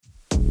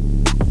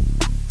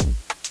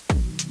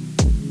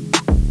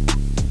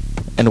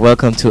and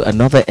welcome to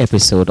another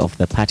episode of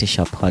the Patty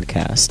Shop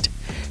podcast.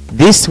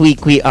 This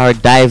week we are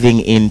diving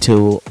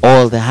into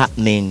all the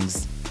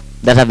happenings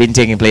that have been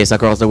taking place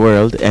across the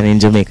world and in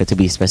Jamaica to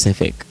be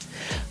specific.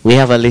 We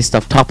have a list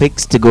of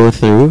topics to go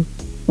through.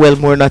 Well,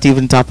 more not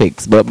even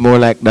topics, but more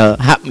like the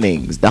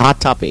happenings, the hot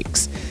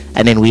topics.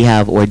 And then we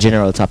have our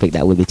general topic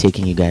that we'll be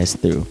taking you guys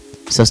through.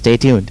 So stay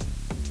tuned.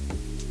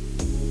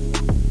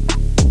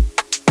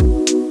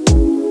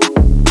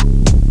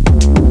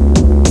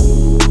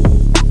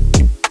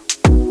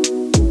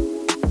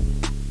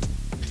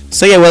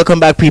 So yeah, welcome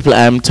back people.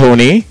 I'm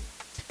Tony.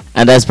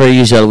 And as per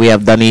usual, we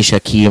have Danisha,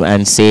 Keem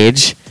and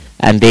Sage.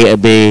 And they will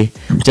be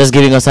just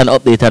giving us an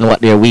update on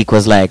what their week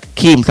was like.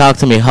 Keem, talk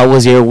to me. How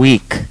was your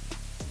week?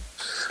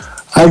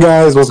 Hi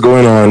guys, what's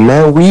going on?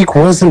 My week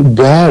wasn't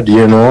bad,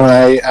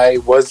 I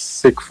was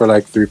sick for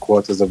like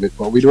 3/4 of it,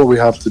 but we do what we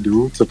have to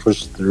do to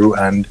push through,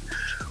 and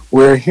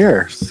we're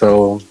here.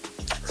 So,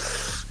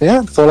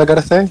 yeah, that's all I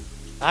gotta say.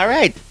 All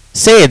right.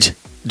 Sage,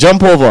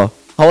 jump over.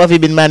 How have you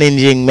been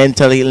managing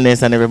mental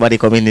illness and everybody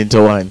coming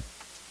into one?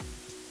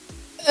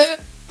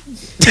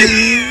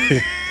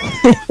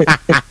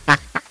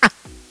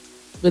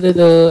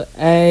 But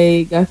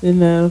I got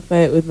in a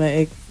fight with my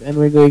ex and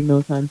we're going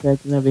no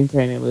contact and I've been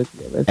crying about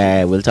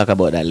it. We'll talk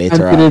about that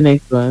later on. To the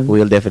next one.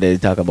 We'll definitely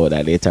talk about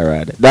that later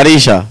on.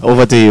 Danisha,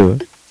 over to you.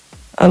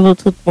 Hello,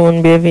 tout le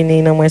monde.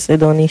 Bienvenue dans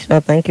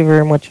Macedonia. Thank you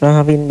very much for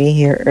having me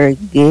here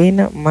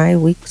again. My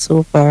week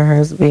so far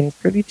has been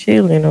pretty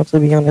chill, to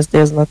be honest.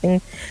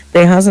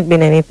 There hasn't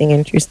been anything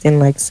interesting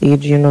like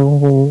Sage,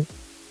 who...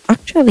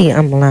 Actually,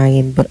 I'm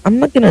lying, but I'm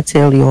not going to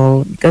tell you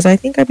all because I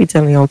think I'll be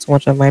telling you all too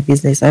much of my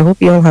business. I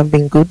hope you all have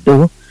been good,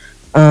 though.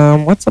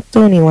 What's up,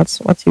 Tony? What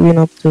you been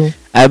up to?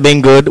 I've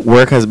been good.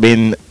 Work has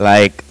been,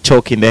 like,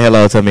 choking the hell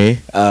out of me.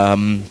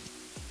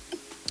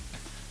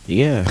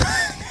 Yeah.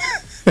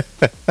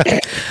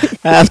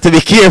 I have to be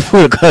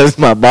careful because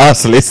my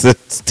boss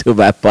listens to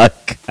my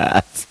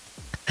podcast.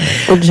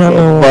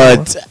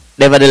 But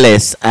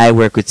nevertheless, I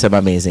work with some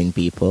amazing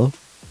people.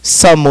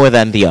 Some more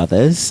than the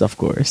others, of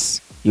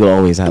course. You'll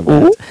always have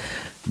that.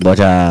 But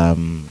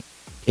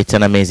it's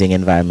an amazing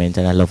environment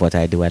and I love what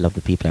I do. I love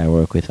the people I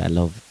work with. I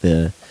love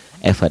the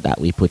effort that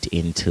we put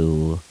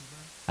into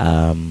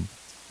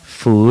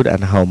food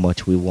and how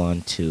much we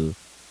want to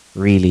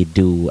really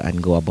do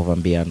and go above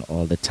and beyond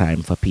all the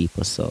time for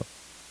people. So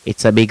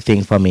it's a big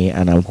thing for me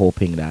and I'm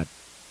hoping that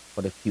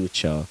for the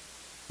future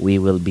we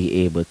will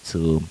be able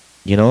to,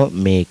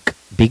 make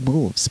big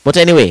moves. But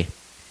anyway,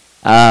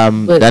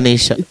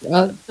 Danisha.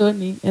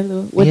 Tony,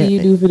 hello. What do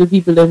you do for the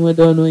people that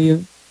don't know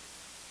you?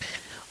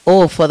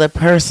 Oh, for the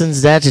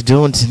persons that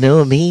don't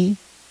know me,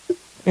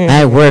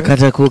 I work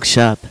at a cook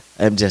shop.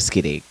 I'm just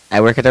kidding.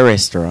 I work at a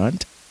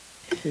restaurant.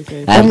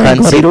 I'm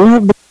you don't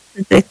have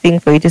the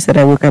thing for you to say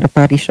I work at a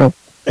party shop.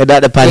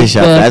 Not a party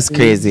shop. That's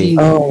crazy.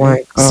 Oh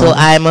my God. So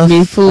I'm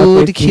a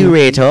food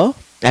curator.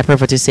 I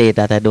prefer to say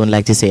that. I don't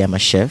like to say I'm a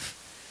chef.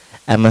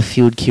 I'm a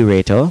food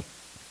curator.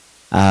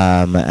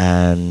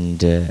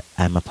 And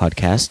I'm a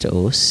podcast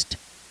host.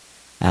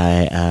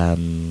 I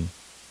am...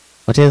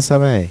 What else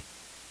am I?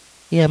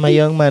 Yeah, I'm a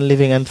young man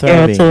living and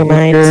thriving. So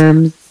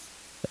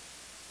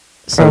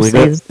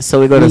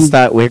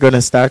we're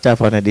gonna start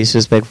off on a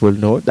disrespectful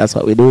note. That's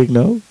what we're doing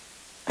now.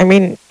 I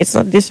mean, it's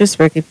not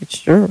disrespect if it's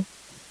true.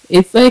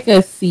 It's like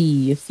a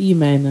C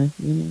minor,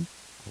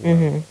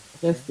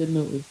 That's the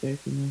note we're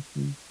starting off.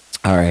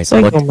 All right. So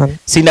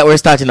seeing that we're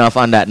starting off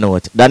on that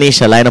note,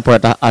 Danisha, line up our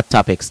hot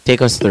topics.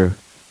 Take us through.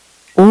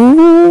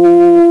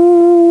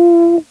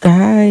 Ooh,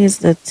 guys,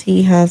 the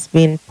tea has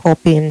been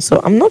popping. So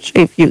I'm not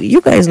sure if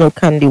you guys know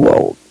Candy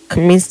Wow.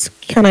 Miss,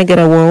 can I get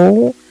a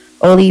wow?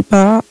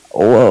 Olipa?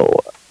 Whoa.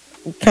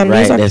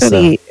 Candy's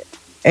actually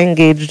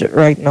engaged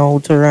right now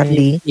to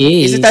Randy.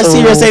 Is it a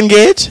serious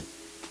engage?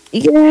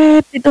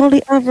 Yeah, they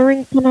only have a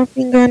ring on her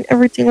finger and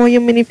everything. What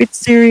you mean if it's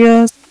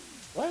serious?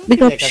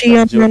 Because she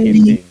and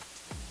Randy.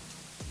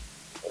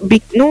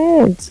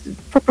 No, it's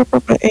proper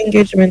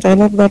engagement. I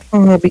love that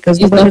for her because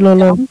nobody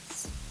loves.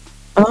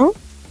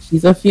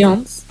 She's a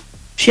fiance.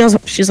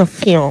 She's a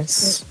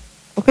fiance.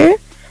 Okay,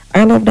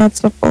 I love that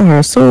stuff for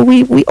her. So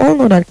we all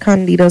know that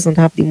Candy doesn't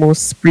have the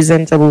most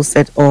presentable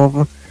set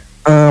of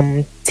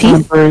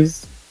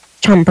teeth.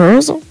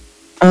 Champers.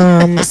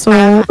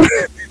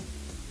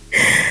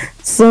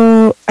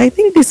 So I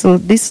think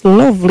this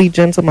lovely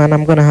gentleman,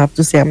 I'm gonna have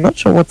to say, I'm not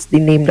sure what's the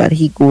name that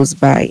he goes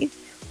by.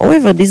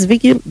 However, this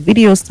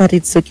video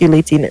started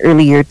circulating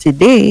earlier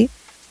today,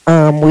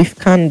 with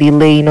Candy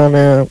laying on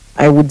a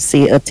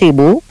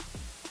table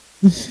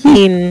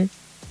in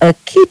a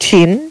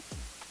kitchen,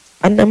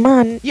 and the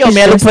man. Yo,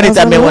 me look for it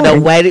and me wonder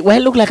why it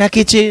look like a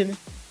kitchen.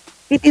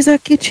 It is a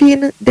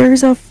kitchen. There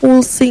is a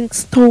full sink,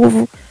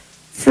 stove,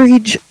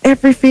 fridge,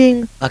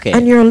 everything. Okay.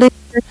 And you're laying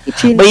in the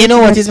kitchen. But you know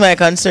what is my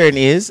concern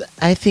is?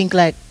 I think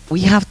like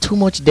we have too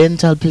much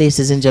dental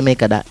places in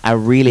Jamaica that I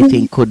really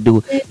think could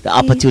do the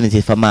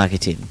opportunity for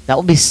marketing. That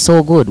would be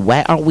so good.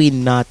 Why are we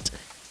not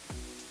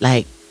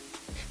like?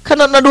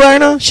 Cannot not do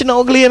her, She not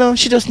ugly,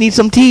 She just needs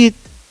some teeth.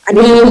 And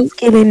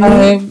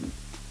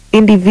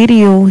in the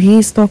video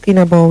he's talking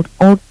about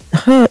all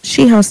her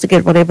she has to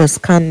get whatever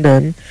scan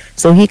done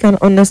so he can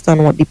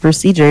understand what the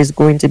procedure is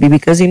going to be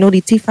because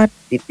the teeth are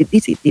the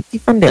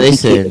teeth and they're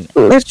decayed. Listen,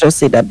 Let's just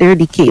say that they're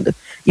decayed.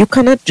 You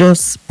cannot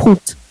just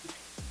put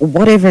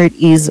whatever it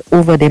is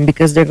over them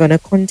because they're gonna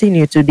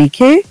continue to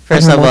decay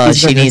and first her of mouth all, is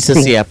she gonna needs to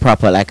stink. see a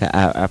proper, like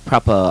a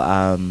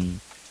proper,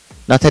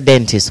 not a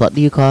dentist. What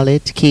do you call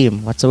it?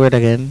 Kim. What's the word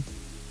again?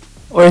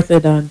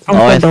 Orthodontist.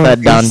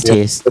 Orthodontist.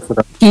 Yeah, Orthodontist.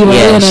 definitely. Chemo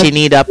Yeah, alone she has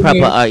need a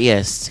proper. here.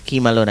 Yes,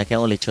 Kim alone. I can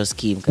only trust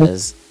Kim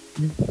because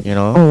you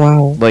know. Oh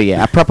wow. But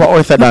yeah, a proper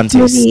But orthodontist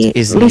Tony,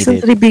 is listen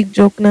to needed. the big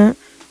joke now.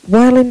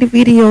 While in the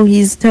video,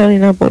 he's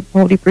telling her about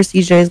how the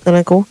procedure is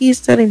gonna go. He's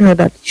telling her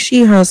that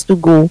she has to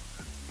go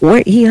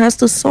where he has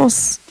to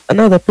source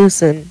another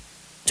person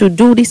to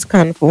do the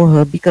scan for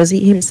her because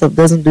he himself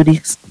doesn't do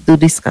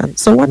the scan.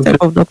 So what type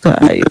of doctor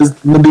are you?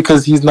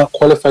 Because he's not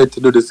qualified to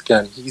do the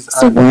scan. He's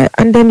So an, why?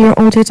 And then you're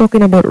out here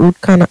talking about root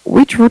canal.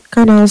 Which root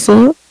canal,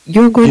 sir?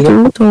 You're going you to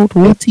know, root out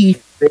what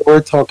teeth? they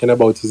were talking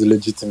about his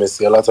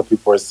legitimacy. A lot of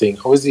people were saying,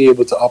 "How is he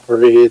able to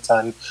operate?"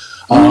 And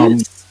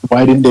Yes.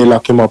 why didn't they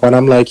lock him up? And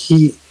I'm like,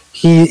 he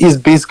is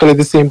basically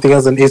the same thing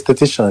as an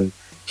esthetician.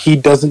 He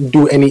doesn't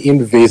do any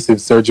invasive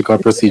surgical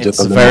procedures It's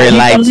on the very mouth.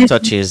 light Listen,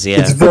 touches.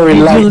 It's Yeah. very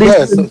if you light,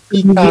 yes. listen So to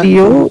he the can't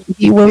video, do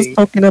he was anything.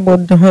 talking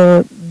about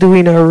her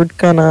doing a root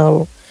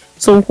canal.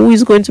 So who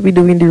is going to be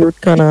doing the root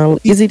canal?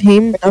 He, Is it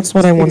him? That's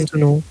what I he's want to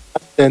know. a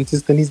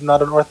dentist and he's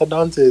not an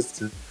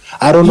orthodontist.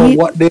 I don't know He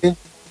what the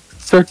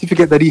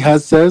certificate that he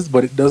has says,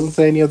 but it doesn't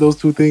say any of those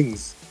two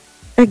things.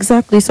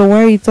 exactly. So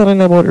why are you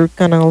talking about root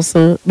canal,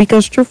 sir?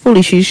 Because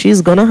truthfully,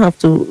 she's gonna have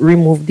to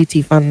remove the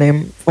teeth on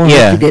them for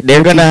her to Yeah, get they're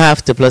new gonna teeth.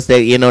 have to. Plus,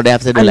 they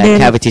have to do And like then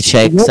cavity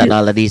checks what and is,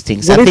 all of these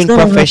things. I what is think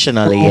gonna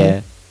professionally, happen?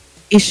 yeah.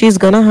 Is she's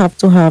gonna have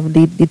to have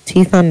the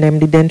teeth on them,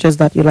 the dentures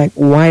that you like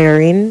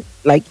wiring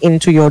like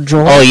into your Oh,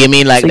 jaw, you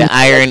mean so like you the can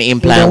like iron screw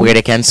implant where them.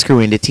 they can screw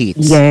in the teeth?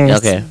 Yes.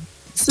 Okay.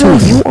 Sir,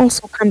 you Tooth,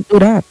 also can't do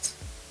that.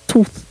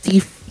 Tooth,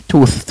 teeth.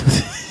 tooth.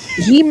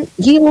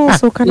 He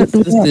also cannot It's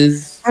do just that.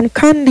 is And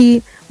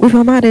Candy, with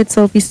her mad head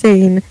self, is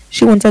saying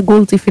she wants a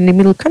gold teeth in the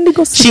middle. Candy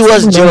go sit She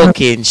was somewhere and have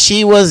joking.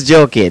 She was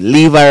joking.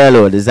 Leave her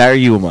alone. It's her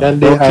humor.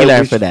 And Don't I kill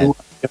her for wish that. you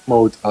and your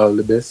mouth all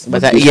the best.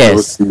 But Wish those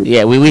yes, to you.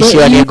 yeah, we wish but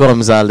you and your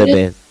gums all the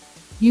said, best.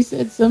 you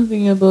said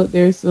something about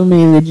there's so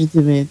many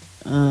legitimate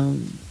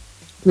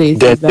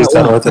places that Dentist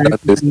and want her to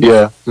orthodontist, be,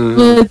 yeah. Hmm.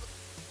 but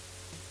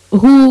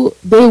who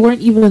they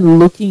weren't even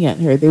looking at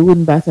her. They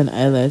wouldn't bat an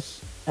eyelash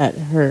at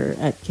her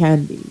at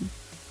Candy.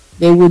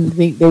 They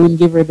wouldn't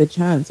give her the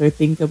chance or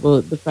think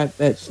about the fact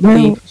that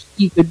well,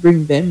 she could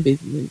bring them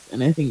business.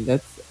 And I think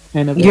that's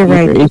kind of a you're deeper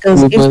right,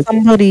 because issue.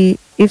 But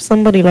if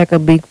somebody like a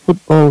big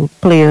football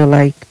player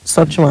like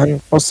such one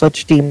for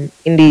such team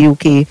in the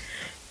UK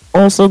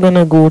also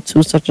gonna go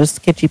to such a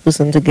sketchy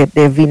person to get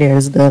their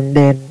veneers done,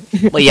 then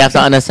But you have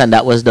to understand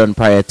that was done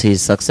prior to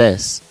his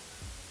success.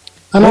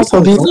 And no, it also,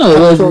 was these not. no,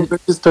 it actual wasn't.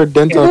 registered It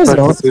dental was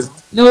not. practices,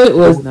 No, it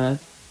was not.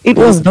 It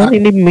was those done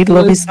in the It middle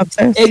of was his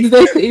success.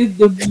 exactly it's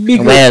the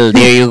biggest. Well,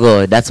 there you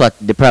go. That's what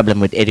the problem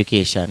with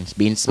education. It's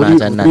being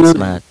smart real, and not real,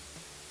 smart.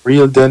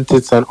 real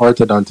dentists and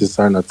orthodontists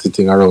are not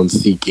sitting around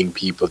seeking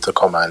people to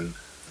come and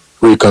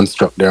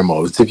reconstruct their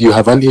mouths. If you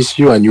have an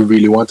issue and you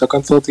really want a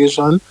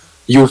consultation,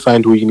 you'll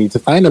find who you need to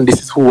find. And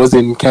this is who was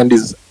in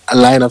Candy's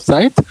line of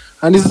sight,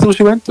 and this is who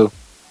she went to.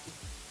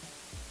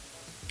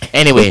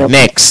 Anyway,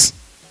 next.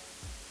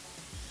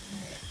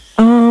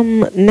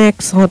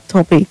 Next hot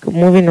topic.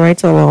 Moving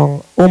right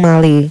along.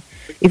 Omale.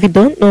 If you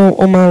don't know,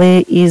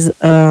 Omale is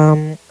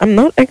I'm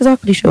not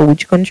exactly sure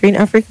which country in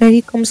Africa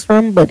he comes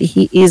from, but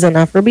he is an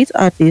Afrobeat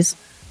artist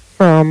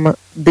from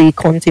the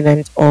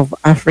continent of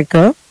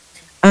Africa.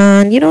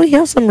 And he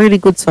has some really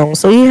good songs.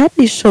 So he had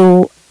this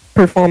show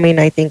performing,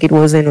 I think it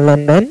was in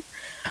London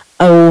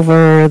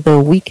over the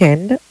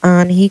weekend,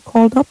 and he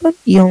called up a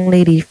young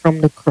lady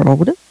from the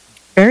crowd.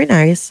 Very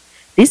nice.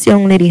 This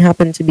young lady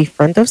happened to be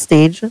front of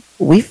stage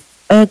with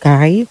a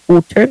guy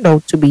who turned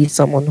out to be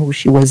someone who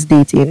she was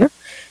dating.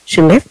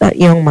 She left that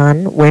young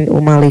man when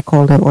Omale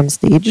called her on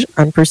stage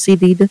and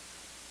proceeded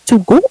to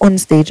go on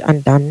stage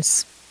and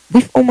dance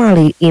with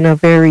Omale in a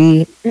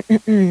very,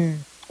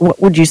 what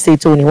would you say,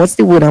 Tony? What's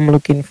the word I'm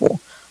looking for?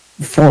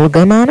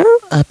 Vulgar manner?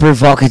 A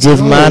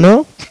provocative No,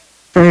 manner.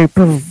 Very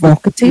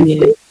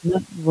provocatively? yeah,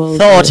 not vulgar.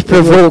 Thought It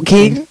was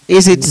provoking.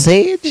 Is it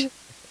Sage?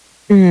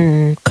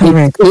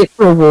 Correct. it's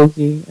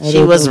provoking. I She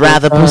don't was know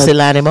about rather that.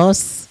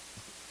 pusillanimous.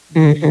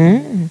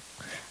 hmm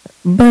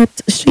But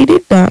she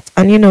did that,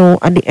 and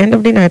at the end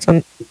of the night,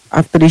 and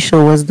after the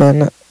show was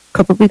done, a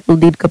couple people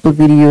did couple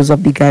videos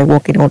of the guy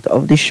walking out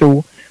of the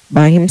show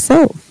by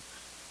himself.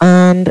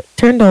 And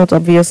turned out,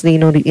 obviously,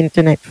 the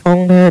internet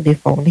found her, they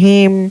found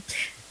him.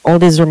 All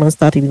these rumors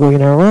started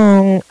going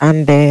around,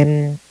 and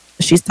then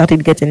she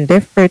started getting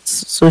death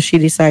threats. So she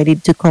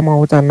decided to come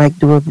out and like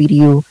do a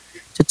video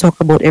to talk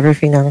about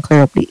everything and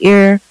clear up the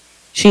air.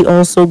 She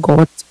also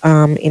got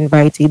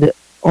invited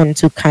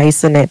onto Kai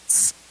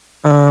Sinet's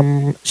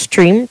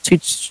stream,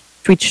 Twitch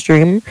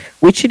stream,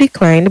 which she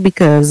declined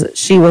because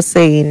she was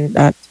saying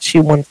that she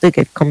wants to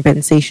get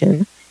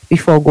compensation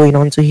before going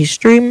on to his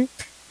stream,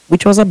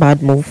 which was a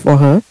bad move for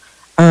her.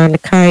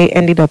 And Kai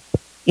ended up,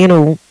 you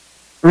know,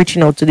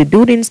 reaching out to the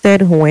dude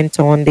instead, who went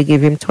on. They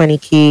gave him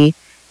 20K.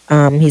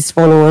 His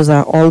followers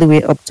are all the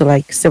way up to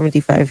like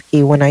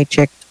 75K when I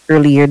checked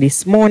earlier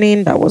this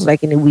morning. That was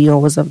like in the wee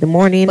hours of the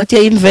morning. But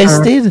you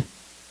invested.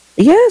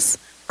 Yes,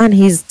 and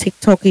his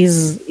TikTok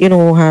is,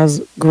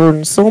 has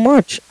grown so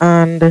much,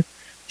 and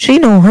she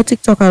know her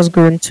TikTok has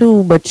grown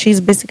too. But she's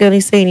basically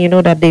saying,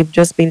 that they've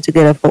just been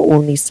together for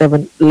only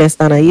less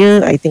than a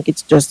year. I think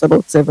it's just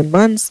about 7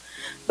 months.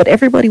 But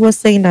everybody was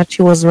saying that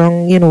she was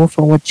wrong,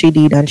 for what she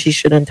did, and she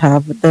shouldn't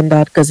have done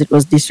that because it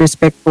was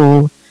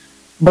disrespectful.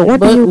 But what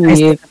do But you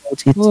guys wait, think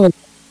about it? hold-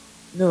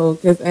 no,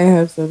 because I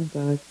have some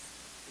thoughts.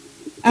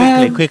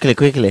 Quickly.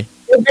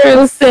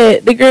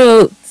 The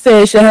girl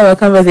said she'll have a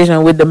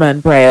conversation with the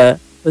man prior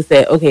to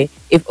say, okay,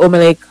 if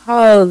Omele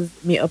calls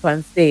me up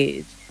on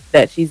stage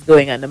that she's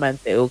going, and the man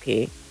say,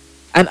 okay.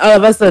 And all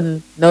of a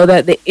sudden, know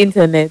that the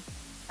internet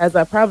has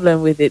a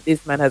problem with it,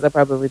 this man has a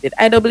problem with it.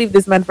 I don't believe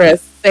this man for a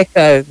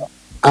second.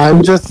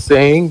 I'm just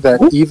saying that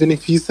even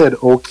if he said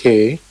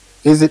okay,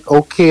 is it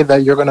okay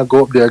that you're gonna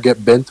go up there,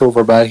 get bent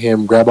over by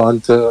him, grab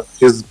onto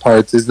his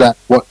parts? Is that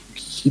what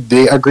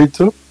they agreed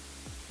to?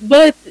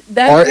 But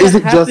that's Or is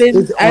what it just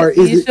happens or at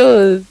is these it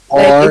shows.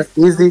 or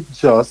is it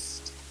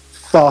just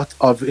thought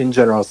of in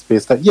general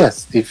space that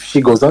yes, if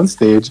she goes on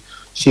stage,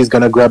 she's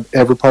gonna grab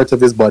every part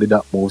of his body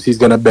that moves, he's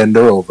gonna bend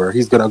her over,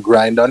 he's gonna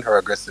grind on her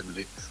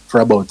aggressively for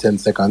about 10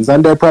 seconds,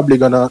 and they're probably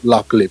gonna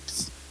lock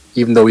lips,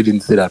 even though we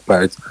didn't see that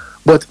part.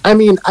 But I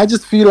mean, I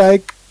just feel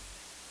like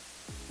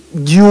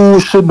you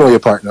should know your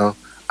partner.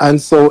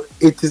 And so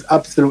it is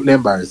absolutely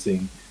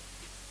embarrassing.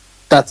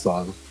 That's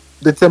all.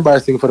 It's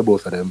embarrassing for the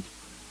both of them.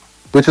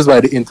 Which is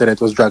why the internet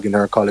was dragging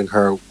her, calling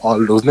her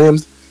all those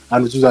names.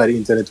 And which is why the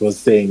internet was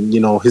saying,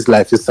 his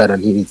life is sad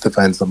and he needs to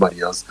find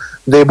somebody else.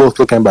 They both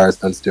look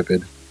embarrassed and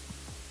stupid.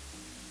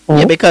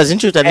 Yeah, because in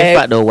truth and in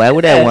fact though, why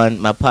would I want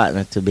my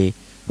partner to be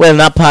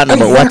not partner,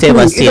 but Exactly.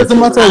 whatever It state. doesn't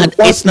matter And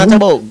what it's not you-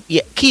 about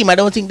Keem, I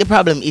don't think the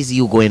problem is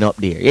you going up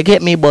there. You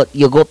get me? But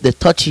you go up the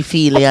touchy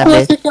feely Of and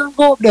course the, you can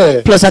go up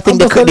there. plus I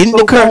think I'm just didn't the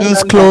so curtains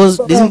fine and close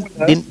so down,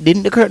 man.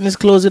 didn't the curtains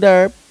close with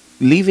her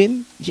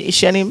leaving?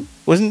 She and him?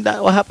 Wasn't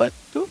that what happened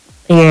too?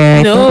 Yeah,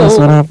 I think that's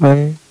what No.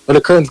 happened. But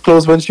the curtains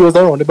closed when she was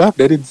around the back.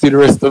 They didn't see the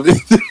rest of it.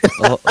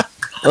 Oh,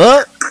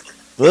 oh,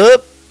 oh.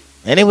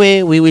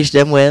 Anyway, we wish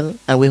them well,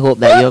 and we hope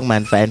that young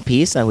man find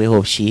peace, and we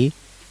hope she.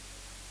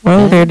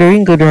 Well, Yeah. they're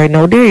doing good right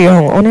now. They're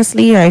young.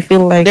 Honestly, I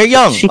feel like They're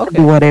young, she could okay.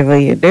 do whatever.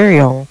 Yeah, they're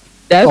young.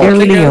 That's They're what the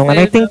really girl young, and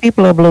I said. think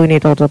people are blowing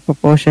it out of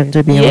proportion.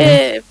 To be honest,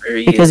 Yeah, for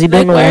real. because you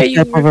don't know why are what you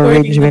type of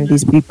recording arrangement them?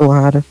 these people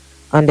had,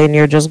 and then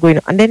you're just going,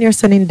 and then you're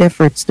sending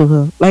deferts to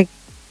her. Like,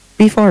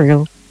 be for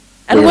real.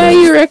 And why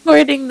are you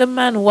recording the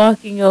man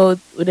walking out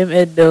with him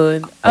head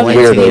down? I want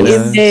Obviously, Weirdos.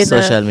 him there,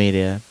 social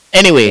media.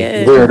 Anyway,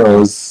 Yeah.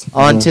 Weirdos.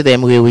 on to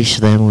them. We wish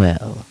them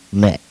well.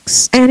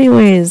 Next,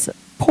 Anyways,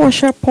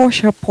 Porsche.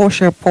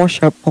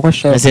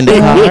 as in the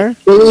car.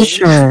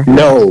 Sure.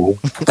 No.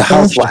 The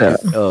housewife.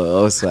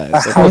 Oh, sorry.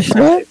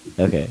 Porsche.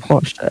 Okay.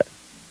 Porsche.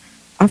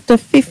 After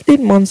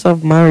 15 months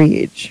of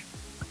marriage,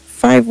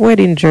 5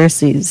 wedding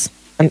dresses,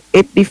 and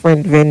 8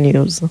 different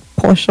venues,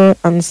 Porsche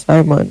and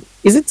Simon.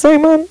 Is it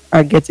Simon?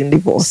 Are getting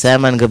divorced.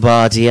 Simon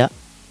Gabardia.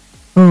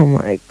 Oh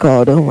my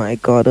god, oh my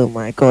god, oh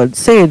my god.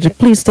 Sage,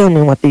 please tell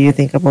me, what do you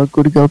think about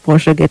good girl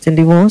Porsche getting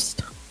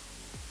divorced?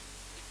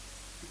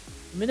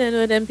 I don't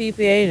know them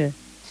people either.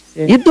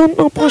 You don't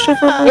know Porsche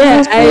from her Yeah,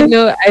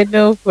 husband? I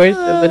know for sure,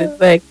 but it's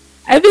like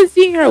I've been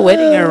seeing her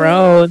wedding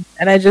around,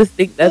 and I just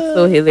think that's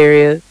so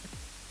hilarious.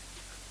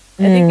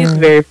 I think it's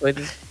very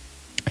funny.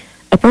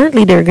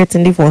 Apparently they're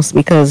getting divorced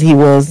because he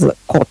was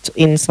caught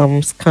in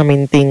some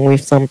scamming thing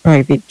with some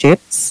private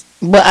jets.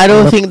 But I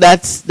don't think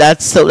that's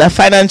so. That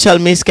financial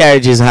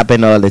miscarriages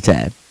happen all the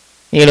time,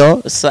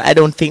 So I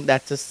don't think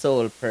that's the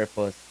sole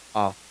purpose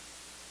of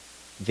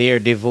their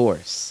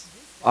divorce.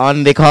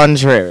 On the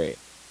contrary,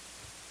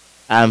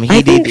 he did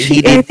I think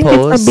it's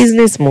post. a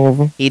business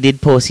move. He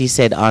did post. He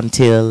said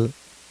until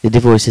the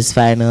divorce is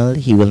final,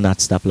 he will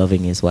not stop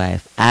loving his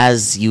wife,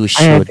 as you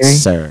should, agree.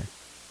 sir.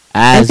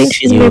 I As think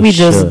she's you maybe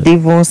just should.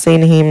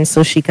 divorcing him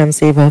so she can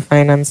save her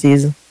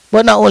finances.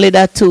 But not only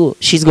that too,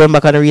 she's going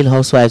back on the Real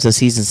Housewives of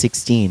season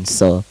 16,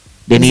 so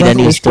they need a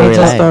new Exactly, straight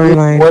up storyline.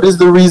 storyline. What is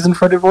the reason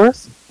for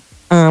divorce?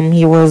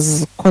 He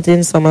was caught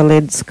in some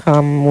alleged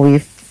scam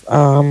with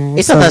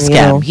It's some, not a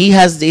scam. He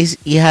has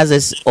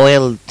this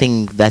oil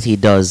thing that he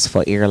does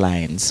for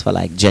airlines, for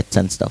like jets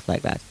and stuff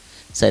like that.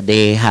 So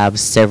they have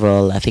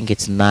several, I think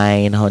it's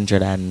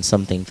 900 and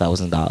something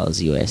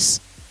 $1,000 US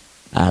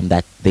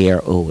that they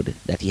are owed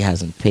that he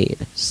hasn't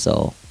paid.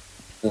 So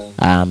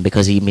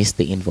because he missed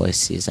the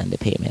invoices and the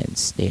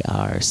payments, they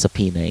are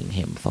subpoenaing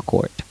him for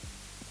court.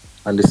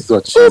 And this is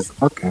what she's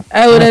okay.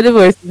 I would have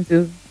divorced him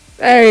too.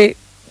 Sorry.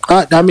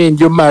 I mean,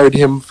 you married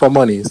him for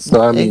money,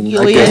 so I mean,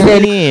 I You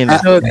guess mean?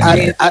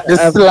 at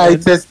the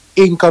slightest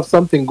ink of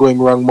something going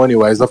wrong money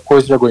wise, of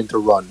course you're going to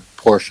run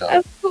Porsche.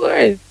 Of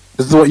course.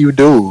 This is what you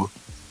do.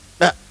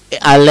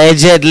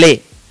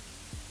 Allegedly.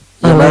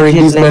 You're marrying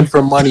these men Allegedly.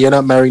 for money. You're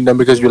not marrying them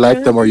because you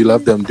like them or you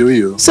love them, do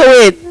you? So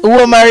wait, who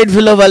are married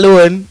for love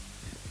alone?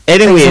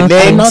 Anyway, I'm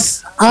Exactly. not.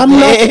 next. I'm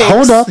not.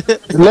 Hold Next.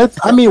 up. Let's.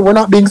 I mean, we're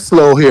not being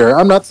slow here.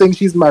 I'm not saying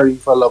she's marrying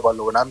for love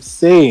alone. I'm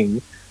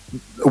saying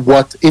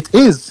what it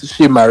is.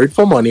 She married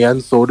for money,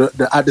 and so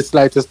at the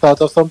slightest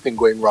thought of something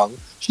going wrong,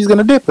 she's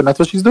gonna dip, and that's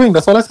what she's doing.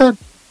 That's all I said.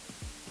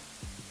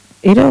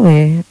 Either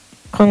way,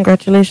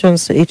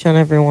 congratulations to each and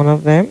every one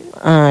of them.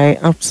 I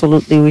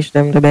absolutely wish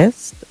them the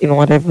best in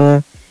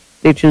whatever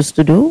they choose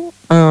to do.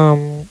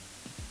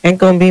 Ain't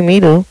gonna be me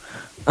though.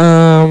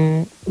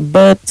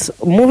 But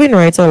moving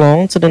right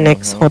along to the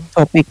next Mhm. hot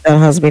topic that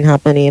has been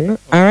happening.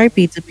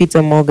 R.I.P. to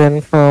Peter Morgan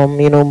from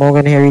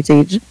Morgan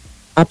Heritage.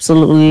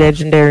 Absolutely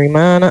legendary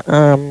man.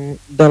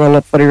 Done a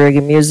lot for the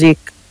reggae music.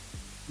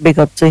 Big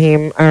up to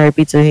him.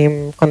 R.I.P. to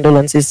him.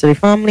 Condolences to the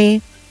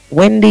family.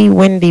 Wendy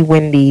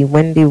Williams.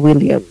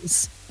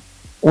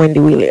 Wendy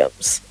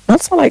Williams.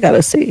 That's all I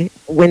gotta say.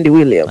 Wendy My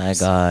Williams.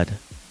 God.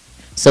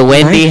 So My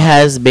Wendy God.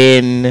 has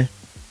been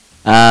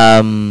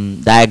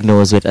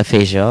diagnosed with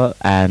aphasia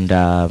and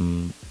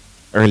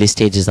early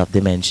stages of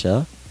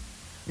dementia.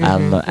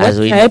 Hmm. As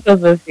What we type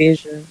of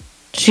aphasia?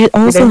 She Did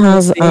also anyone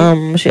has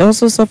say? she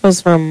also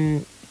suffers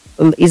from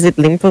is it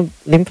lym-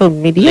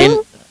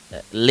 lymphomania?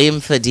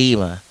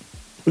 lymphedema.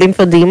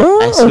 Lymphedema?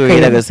 I swear you're not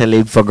Okay. gonna say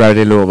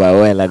lymphogranuloma a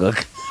while ago.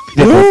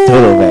 Never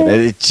told man.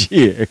 Yeah. I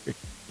cheer.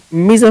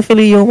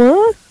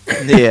 Mesothelioma?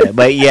 Yeah,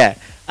 but yeah.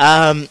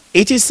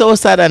 It is so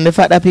sad, and the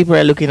fact that people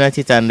are looking at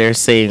it and they're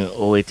saying,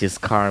 "Oh, it is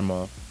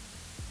karma,"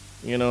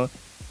 you know.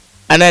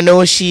 And I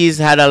know she's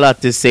had a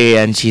lot to say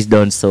and she's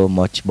done so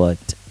much, but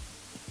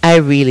I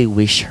really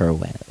wish her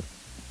well.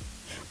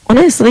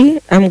 Honestly,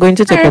 I'm going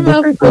to take a Karma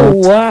different for route.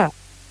 what?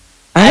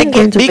 I I'm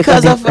going get to take a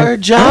because of different her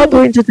I'm job.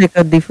 going to take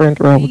a different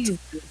route. Jesus.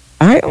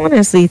 I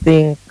honestly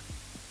think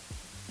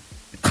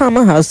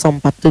karma has some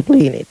part to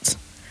play in it.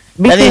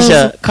 Because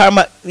Tanisha,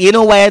 karma. You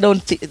know why I don't?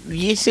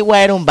 You see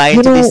why I don't buy you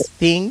into know, this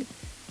thing?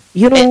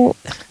 you Eh, know,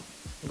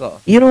 go.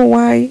 you know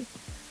why?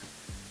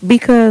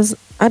 Because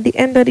at the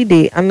end of the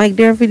day, and like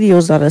there are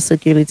videos that are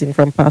circulating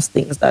from past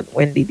things that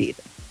Wendy did.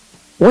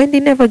 Wendy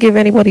never gave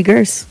anybody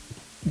grace.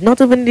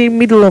 Not even in the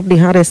middle of the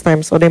hardest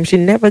times for them. She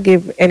never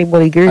gave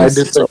anybody I grace.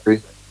 So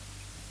disagree.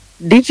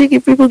 did she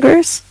give people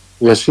grace?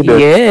 Yes, she did.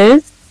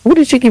 Yes. Who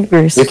did she give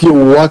grace? If you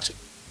watch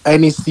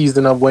any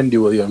season of Wendy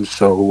Williams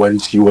show when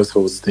she was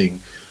hosting,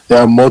 there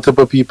are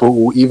multiple people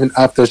who, even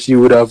after she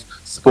would have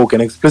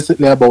spoken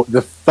explicitly about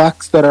the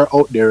facts that are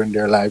out there in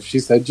their life, she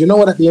said, "You know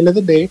what? At the end of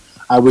the day,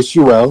 I wish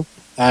you well,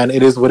 and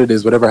it is what it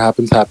is. Whatever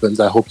happens, happens.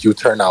 I hope you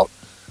turn out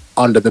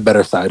under the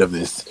better side of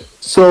this."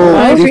 So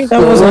I Why think if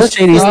that was a we're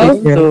shady saying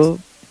statement. also?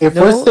 if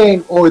we're No.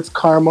 saying, oh, it's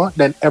karma,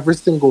 then every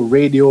single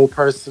radio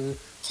person,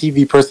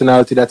 TV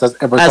personality that has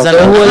ever As talked an The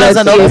about whole as Wendy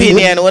an Williams, opinion,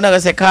 association. we're not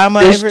gonna say karma.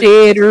 The Every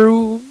shade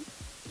room.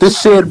 the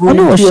Shade Oh Room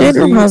no, Shade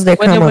Room PLC, has their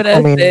karma Whatever that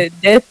coming. said.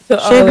 Death to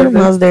Shade all of Room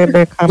them. has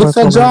their karma it's a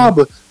coming. job.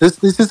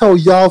 This is how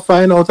y'all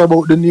find out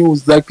about the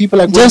news. Like people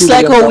like Wendy just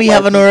like Williams how are we why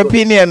have an our people.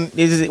 opinion.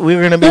 Is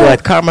we're gonna be Yeah,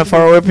 what karma for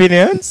our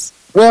opinions?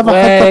 we have a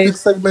hot Why? topic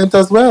segment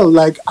as well.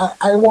 Like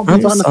I want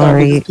people I'm to understand what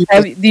these sorry. people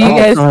Have do you I'm are.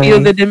 guys feel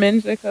sorry. the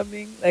dementia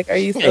coming? Like, are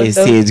you I stoned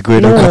see out? it's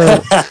good. No,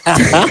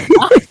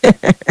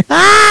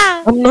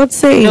 Ah! I'm not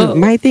saying. No.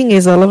 My thing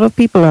is, a lot of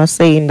people are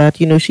saying that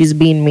she's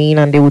being mean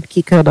and they would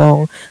kick her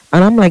down,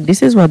 and I'm like,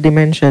 this is what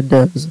dementia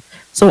does.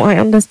 So I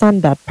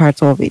understand that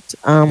part of it.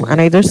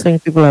 And I just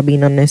think people are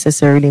being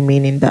unnecessarily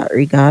mean in that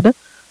regard,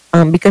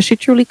 because she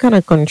truly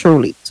cannot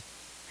control it.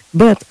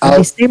 But at the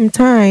I'll, same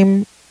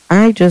time,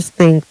 I just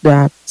think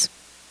that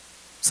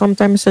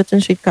sometimes certain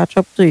shit catch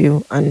up to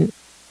you, and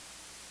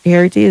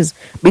here it is.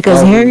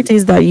 Because here I'll, it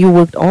is that you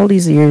worked all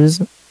these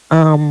years,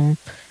 um,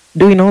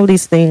 doing all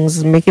these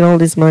things, making all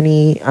this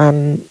money,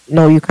 and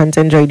now you can't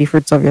enjoy the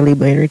fruits of your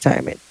labor in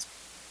retirement.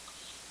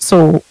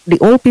 So the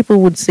old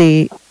people would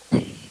say,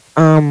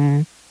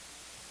 um,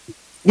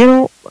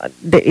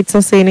 it's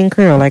a saying in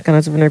Creole. I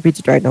cannot even repeat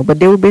it right now, but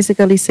they would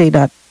basically say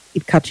that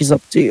it catches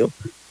up to you.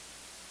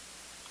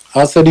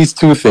 I'll say these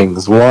two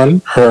things.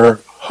 One, her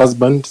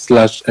husband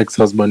slash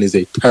ex-husband is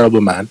a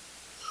terrible man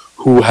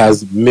who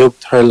has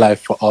milked her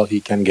life for all he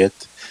can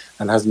get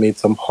and has made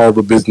some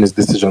horrible business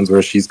decisions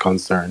where she's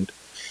concerned.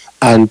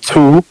 And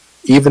two,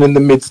 even in the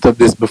midst of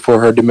this, before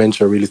her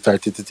dementia really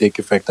started to take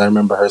effect, I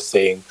remember her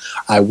saying,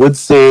 I would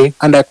say,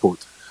 and I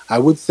quote, I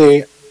would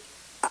say,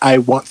 I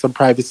want some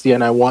privacy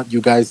and I want you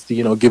guys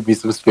to, give me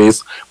some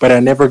space, but I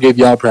never gave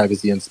y'all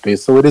privacy and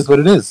space. So it is what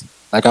it is.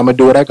 Like, I'm going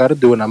to do what I got to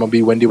do and I'm going to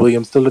be Wendy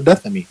Williams till the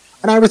death of me.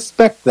 And I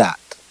respect that.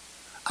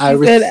 I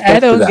She said, I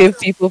respect don't that. give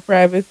people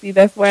privacy.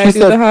 That's why I She do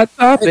the said, hot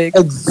topic.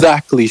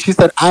 exactly. She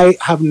said, I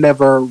have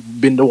never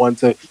been the one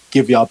to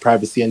give y'all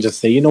privacy and just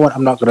say, you know what,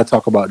 I'm not going to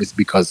talk about this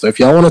because. So if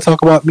y'all want to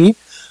talk about me,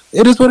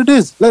 it is what it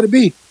is. Let it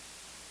be.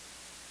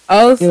 Yeah.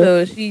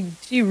 Also,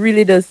 she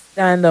really does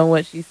stand on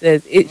what she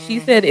says. She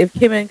said if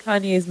Kim and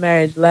Kanye's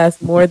marriage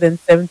lasts more than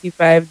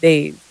 75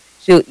 days,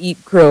 she'll eat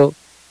crow.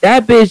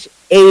 That bitch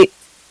ate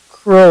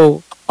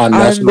crow On on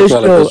national the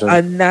show television.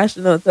 on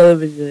national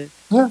television.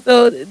 Yeah.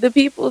 So the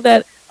people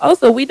that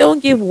also we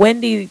don't give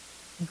Wendy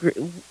Gra-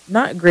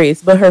 not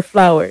Grace, but her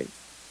flowers.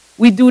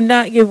 We do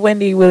not give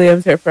Wendy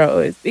Williams her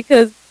flowers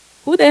because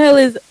who the hell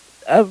is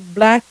a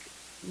black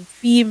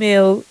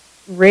female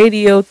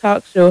radio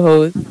talk show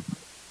host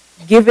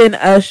giving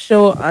a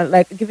show on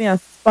like giving a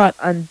spot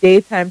on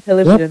daytime Yep.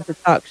 television to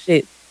talk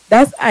shit?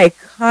 That's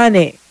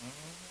iconic.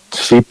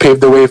 She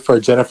paved the way for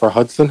Jennifer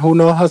Hudson, who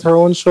now has her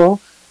own show,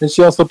 and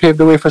she also paved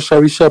the way for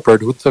Sherry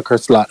Shepherd, who took her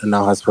slot and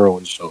now has her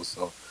own show.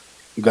 So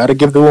you got to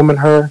give the woman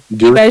her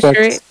due By respect.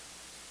 Sheree,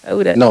 I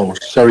would. No,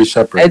 Sherry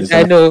Shepherd is I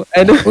an know.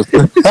 I know.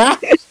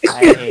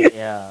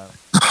 Yeah.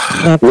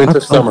 That's winter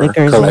absolutely summer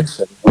crazy.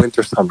 collection.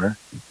 Winter summer.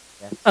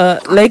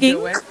 Leggings.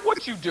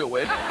 What you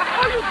doing?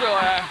 How you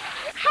doing?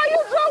 How you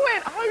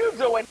doing? How you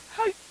doing?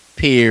 How you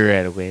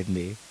Period,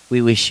 Wendy.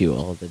 We wish you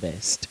all the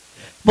best.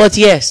 But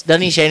yes,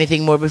 Danisha,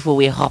 anything more before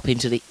we hop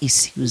into the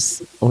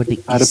issues or the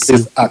At a issue?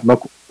 place at no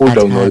cool At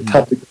down no hand.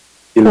 topic.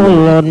 Oh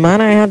Lord, man,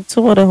 I had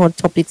two other hot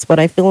topics, but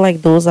I feel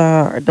like those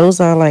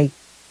are like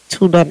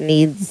two that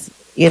needs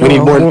We need a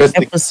more whole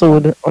investigation.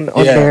 episode on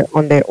Yeah.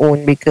 their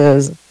own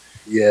because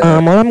Yeah.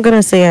 all I'm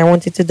gonna say I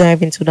wanted to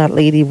dive into that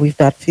lady with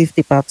that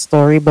 50-part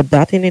story, but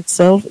that in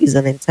itself is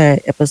an entire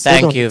episode.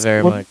 Thank on you its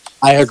very own. much.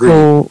 I agree.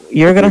 So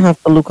you're gonna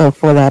have to look out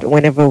for that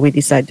whenever we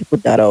decide to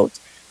put that out.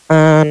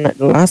 And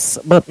last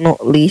but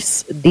not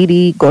least,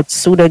 Diddy got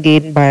sued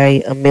again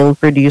by a male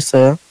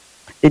producer.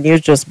 The news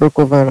just broke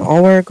over an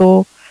hour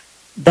ago.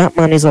 That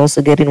man is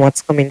also getting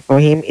what's coming for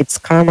him. It's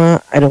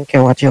karma. I don't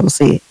care what y'all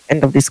say.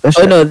 End of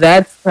discussion. Oh no,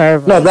 that's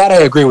karma. No, that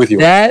I agree with you.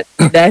 That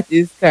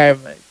is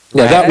karma.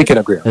 Yeah, that we can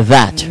agree on.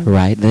 That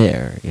right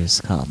there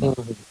is karma.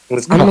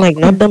 It's I'm karma. like,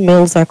 not the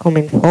males are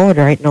coming forward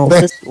right now.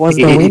 This was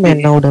the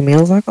women, now the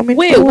males are coming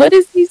Wait, forward. what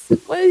is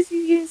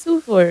he getting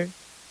sued for?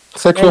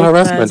 Sexual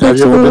harassment. Have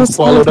you Sexual ever been assault,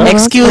 swallowed up?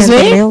 Excuse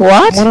harassment, me? the male-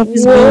 What? One of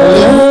his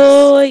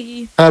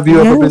Whoa. Have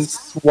you ever been Yes.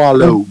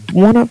 swallowed?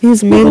 one of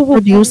his male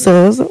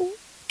producers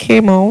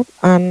came out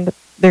and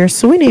they're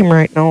suing him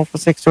right now for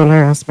sexual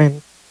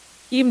harassment.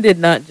 Kim did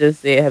not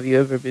just say, "Have you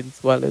ever been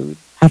swallowed?"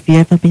 Have you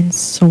ever been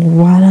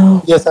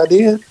swallowed? Yes, I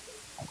did.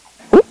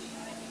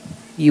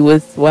 He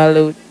was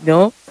swallowed.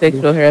 No,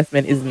 sexual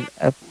harassment isn't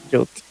a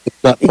joke.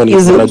 It's not funny.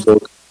 Is It's not it? a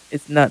joke.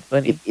 It's not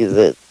funny. Is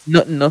it?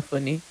 Nothing not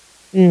funny.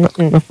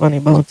 Nothing funny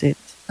about it.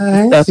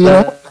 Stop,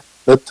 Yeah,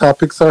 the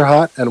topics are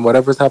hot, and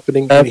whatever's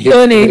happening in here,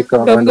 Tony, they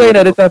come come and- going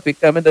on the topic.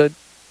 Come on, down.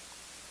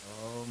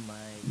 Oh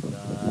my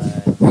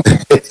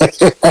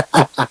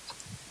god.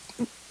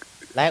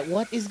 Like,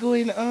 what is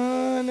going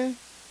on?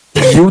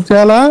 You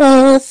tell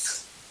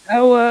us.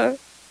 Our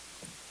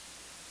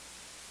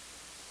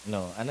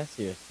No, on a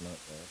serious note,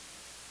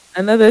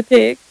 though. another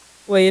take.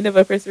 Well, you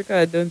never press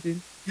record, don't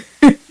you?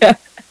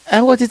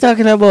 And what you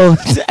talking about?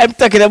 I'm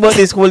talking about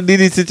this whole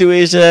Diddy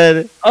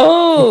situation.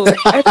 Oh,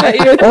 I thought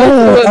you were talking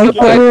Oh, I about the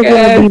thought we were gonna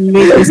podcast. be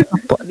made this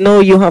up. No,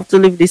 you have to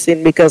leave this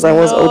in because I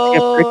was out here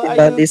No, freaking are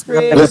that you this man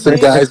crazy? never Listen,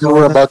 pressed guys, we record.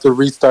 were about to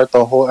restart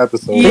the whole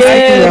episode. Yeah, I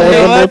was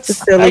man. about to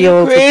tell Are you you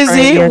all to try and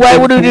crazy? get Why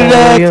them would we do tomorrow,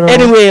 that? you know.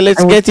 Anyway, let's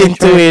I will get still into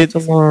try it.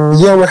 tomorrow.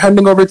 Yeah, we're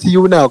handing over to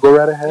you now. Go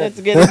right ahead. Let's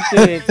get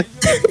into it.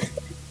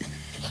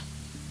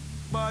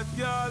 bad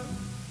girl?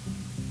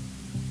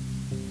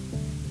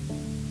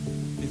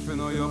 If you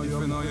know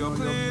you're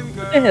clean,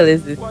 girl. What the hell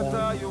is this? What Song?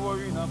 are you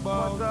worrying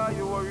about? What are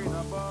you worrying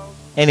about?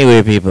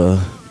 Anyway, people,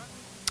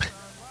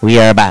 we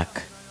are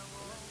back.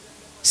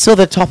 So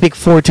the topic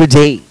for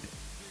today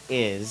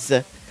is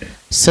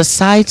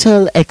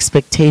societal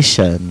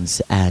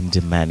expectations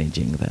and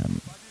managing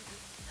them.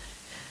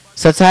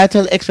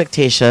 Societal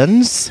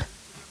expectations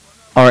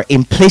are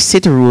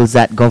implicit rules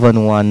that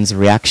govern one's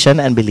reaction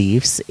and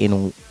beliefs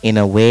in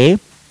a way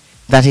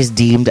that is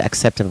deemed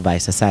acceptable by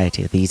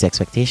society. These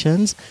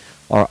expectations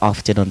are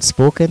often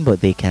unspoken,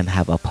 but they can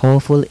have a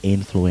powerful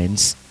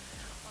influence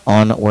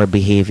on our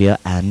behavior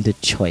and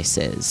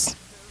choices.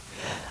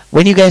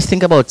 When you guys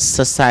think about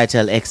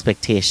societal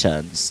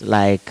expectations,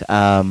 like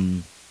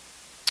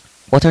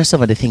what are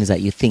some of the things that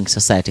you think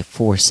society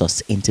forces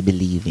us into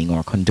believing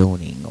or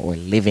condoning or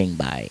living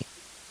by?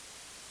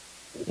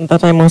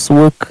 That I must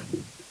work.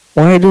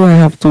 Why do I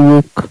have to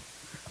work?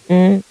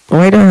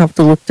 Why do I have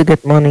to work to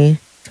get money?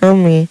 Tell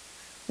me.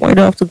 Why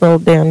do I have to go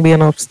out there and be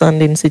an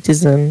upstanding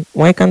citizen?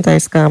 Why can't I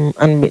scam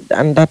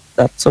and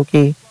that's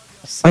okay?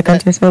 Why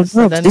can't I sell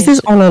So drugs? This is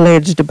all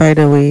alleged, by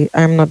the way.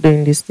 I'm not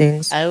doing these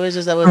things. I was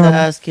just about to Um,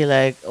 ask you,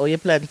 like, oh, you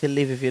plan to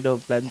live if you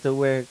don't plan to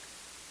work?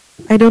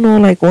 I don't know,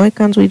 like, why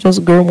can't we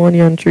just grow money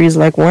on trees?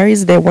 Like, why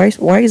is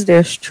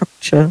there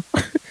structure?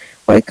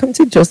 Why can't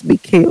it just be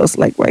chaos?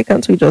 Like, why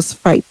can't we just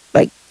fight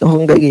like the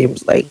Hunger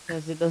Games? Like,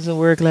 Because it doesn't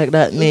work like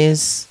that,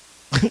 miss.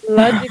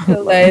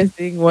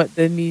 Logicalizing what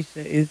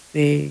Danisha is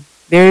saying.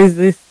 There is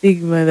this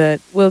stigma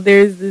that, well, there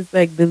is this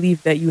like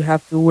belief that you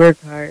have to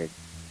work hard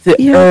to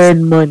Yes.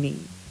 earn money.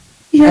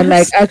 yes, And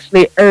like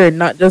actually earn,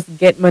 not just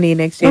get money in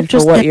not exchange for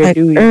just what get, you're like,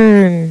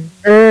 doing.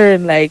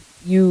 earn. Like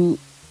you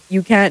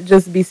can't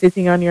just be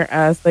sitting on your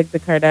ass like the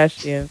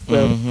Kardashians,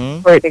 well,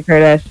 Mhm. Kourtney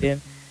Kardashian,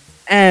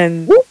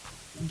 and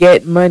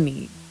get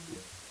money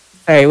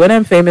Sorry, when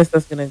I'm famous,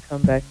 that's gonna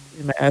come back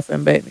in my ass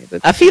and bite me. But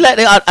I feel like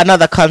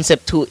another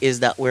concept too is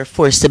that we're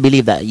forced to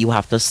believe that you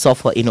have to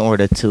suffer in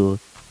order to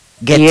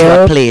get to a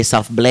yep. place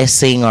of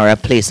blessing or a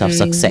place of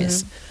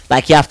success. Hmm.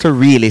 Like you have to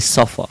really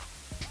suffer.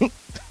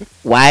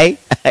 Why?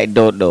 I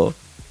don't know.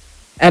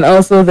 And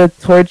also the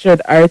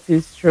tortured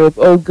artist trope.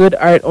 Oh, good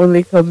art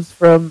only comes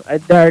from a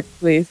dark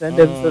place, and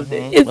then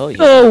something. Mm-hmm. It's Oh yeah.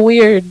 so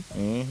weird.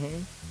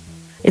 Mm-hmm.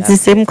 It's the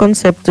same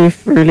concept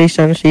with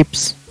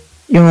relationships.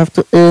 You have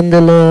to earn the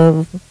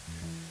love.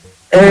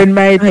 Earn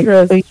my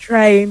trust. Like,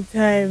 Trying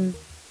times.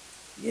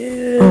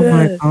 oh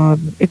my Yeah. god,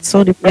 it's so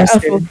You have to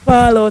depressing.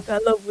 fall out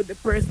of love with the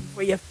person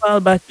before you fall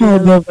back in Fall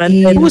love, back and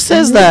in. Who then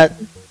says that?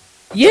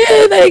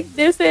 yeah, like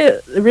they say,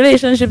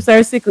 relationships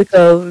are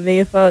cyclical. And then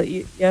you fall,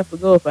 you have to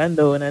go up and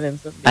down, and then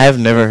something. I've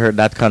never heard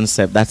that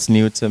concept. That's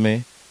new to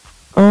me.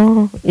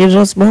 Oh, you're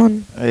just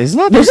born. It's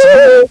not just.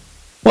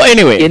 Well,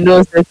 anyway, You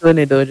know,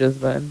 Tony don't just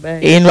ban.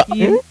 Bye. in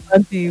Keep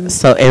on to you.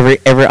 so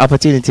every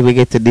opportunity we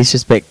get to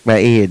disrespect my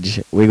age,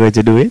 we're going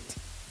to do it.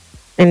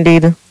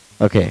 Indeed.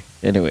 Okay.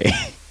 Anyway,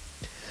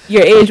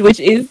 Your age, which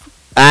is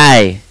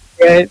I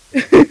right.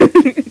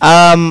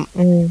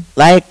 Mm.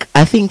 like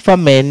I think for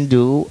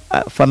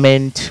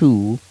men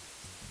too,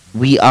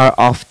 we are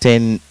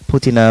often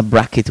put in a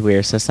bracket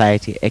where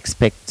society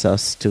expects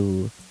us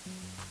to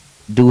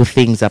do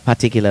things a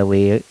particular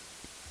way.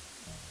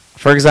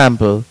 For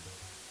example,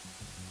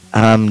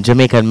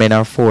 Jamaican men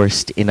are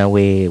forced in a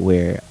way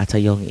where at a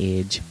young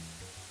age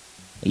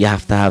you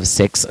have to have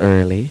sex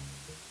early,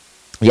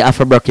 you have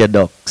to break your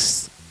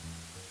ducks,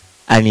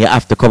 and you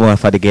have to come on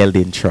for the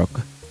gelding truck.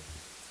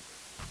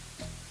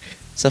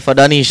 So for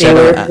Donisha, They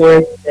were now,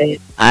 forced.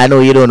 Right? I know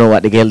you don't know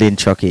what the gelding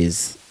truck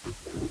is.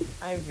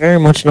 I very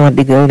much know what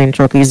the golden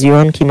truck is. You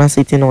and Kim are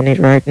sitting on it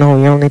right now.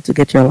 You all need to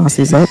get your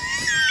lasses up.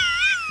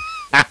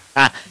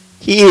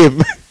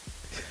 Him,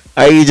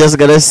 are you just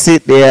gonna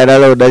sit there and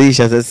allow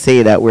Donisha to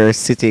say that we're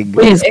sitting?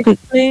 Please,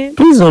 Explain.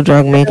 please don't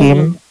drag me,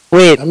 Kim.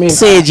 Wait, I mean,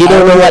 Sage, you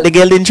don't know what the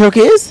gelding truck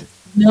is?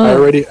 I No.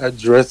 already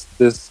addressed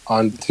this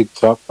on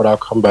TikTok, but I'll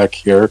come back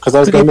here because I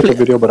was Could gonna you make a play-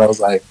 video, but I was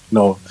like,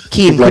 no.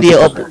 Kim, People could you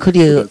have to- could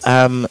you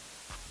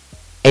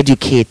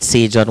educate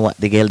Sage on what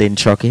the gelding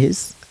truck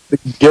is? The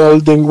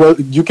gelding, well,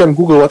 you can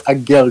Google what a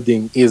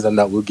gelding is, and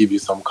that will give you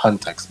some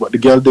context. But the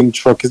gelding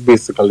truck is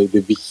basically the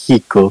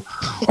vehicle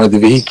or the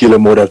vehicular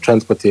mode of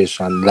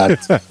transportation that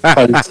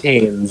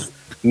contains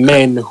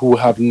men who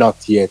have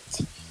not yet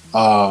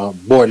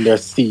born their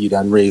seed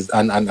and raised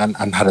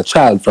and had a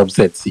child from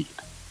said seed.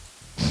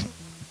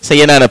 So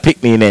you're not a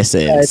pick me in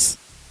essence.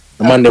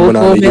 The man them Cocoa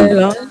on the youth.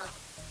 melon?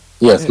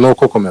 Yes, no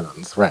cocoa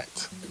melons,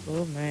 right?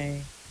 Oh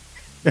my.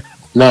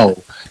 Now,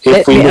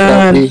 Let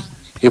me,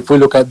 if we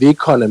look at the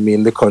economy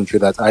in the country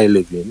that I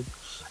live in,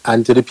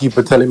 and to the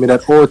people telling me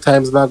that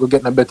times now go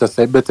get a better,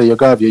 say better you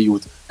have your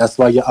youth. That's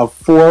why you have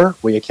 4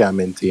 where you can't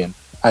maintain.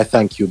 I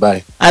thank you.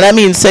 Bye. And I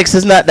mean, sex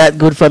is not that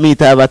good for me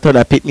to have a ton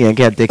of pick me and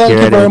can't take Thank care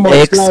you of very them.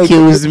 much, like-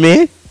 Excuse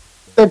me.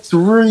 That's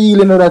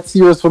really not that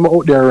serious from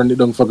out there and they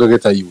don't forget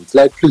get a youth.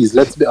 Like, please,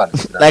 let's be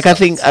honest. with Like I ourselves.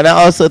 think, and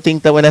I also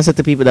think that when I say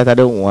to people that I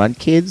don't want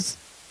kids,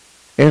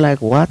 they're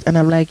like, "What?" And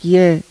I'm like,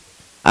 "Yeah,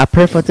 I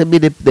prefer to be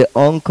the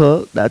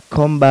uncle that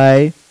come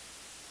by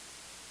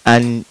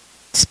and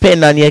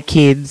spend on your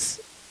kids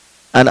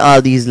and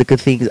all these little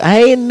things.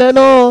 I don't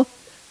know.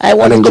 I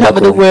want then to go travel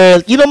back the home.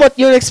 world. You know what?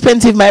 You're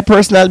expensive. My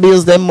personal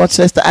bills, them much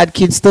less to add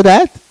kids to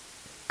that.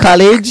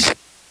 College,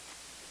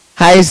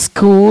 high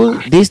school.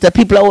 These the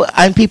people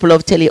and people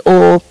have tell you,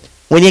 oh,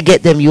 when you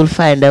get them, you'll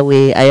find a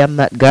way. I am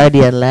not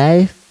Guardian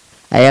Life.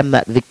 I am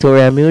not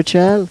Victoria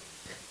Mutual.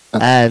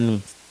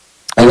 And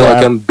I know I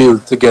Yeah. can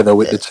build together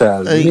with the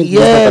child.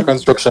 yeah.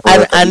 Construction and,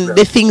 worker, and bro.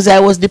 the things I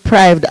was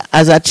deprived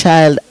as a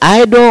child,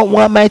 I don't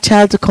want my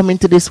child to come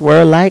into this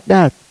world like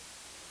that.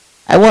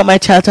 I want my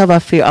child to have a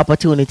fair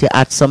opportunity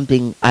at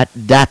something, at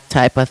that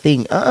type of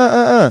thing.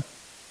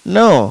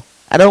 No.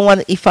 I don't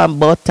want, if I'm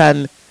bought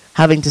and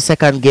having to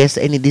second guess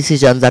any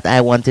decisions that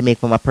I want to make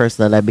for my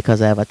personal life because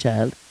I have a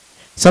child.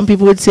 Some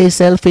people would say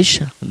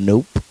selfish.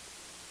 Nope.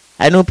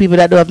 I know people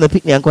that don't have no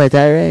pick me and quite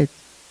alright.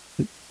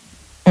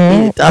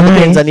 It all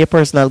depends on your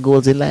personal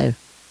goals in life.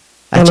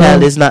 A Hello.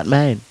 child is not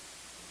mine.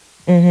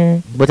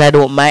 Mm-hmm. But I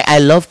don't mind. I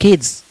love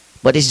kids.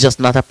 But it's just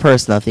not a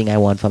personal thing I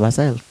want for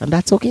myself. And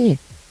that's okay.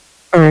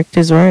 Correct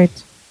is right.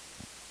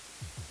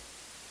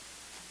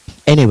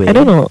 Anyway. I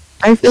don't know.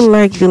 I feel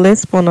like the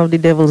less fun of the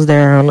devils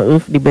there on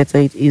earth, the better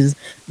it is.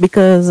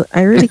 Because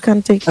I really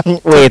can't take.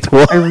 Wait,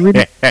 what? I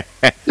really,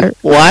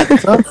 What?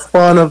 That's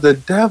one of the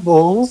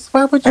devils.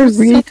 Why would I you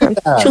really say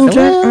can't. that?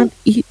 Children Well- and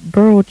eat,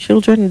 bro.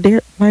 Children,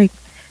 they're like,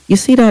 you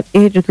see that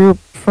age group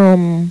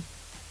from.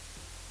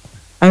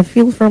 I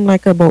feel from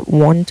like about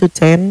 1 to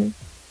 10,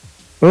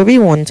 maybe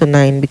 1 to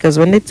 9. Because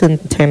when they turn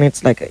 10,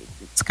 it's like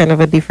it's kind of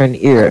a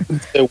different era.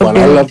 Say one.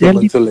 I love them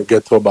until they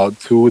get to about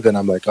 2. Then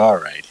I'm like, all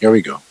right, here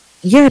we go.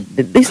 Yeah,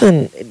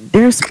 listen,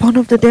 they're spawn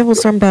of the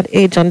devils from that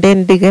age, and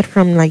then they get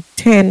from like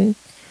 10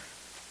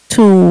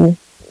 to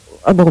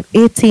about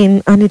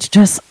 18, and it's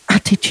just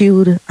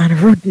attitude and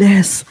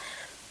rudeness.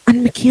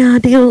 And me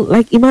can't deal.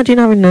 Like, imagine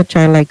having a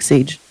child like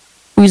Sage.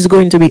 who is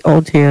going to be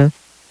out here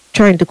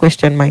trying to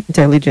question my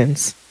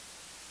intelligence.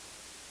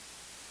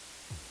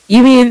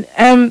 You mean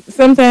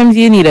sometimes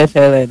you need a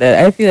child like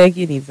that. I feel like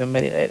you need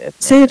somebody like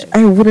that Sage,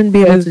 sometimes. I wouldn't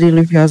be able to Because deal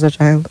with you as a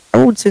child.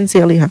 I would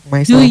sincerely hack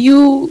myself.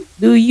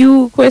 do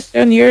you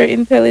question your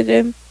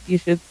intelligence? You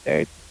should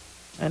start,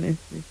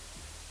 honestly.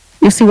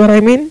 You see what I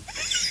mean?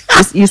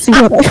 You see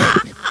what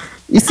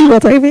you see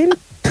what I mean?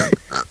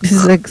 This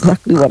is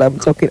exactly what I'm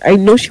talking. I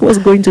know she was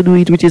going to do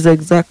it, which is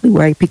exactly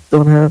why I picked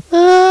on her.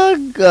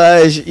 Oh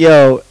gosh,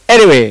 yo.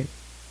 Anyway,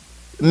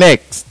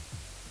 next.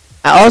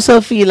 I also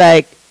feel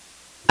like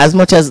as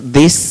much as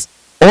this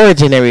our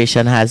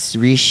generation has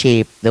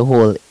reshaped the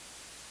whole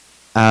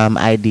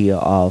idea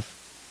of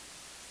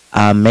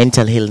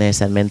mental illness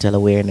and mental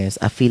awareness,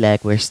 I feel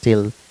like we're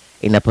still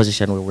in a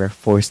position where we're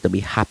forced to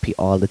be happy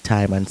all the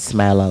time and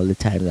smile all the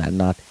time and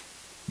not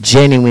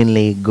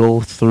genuinely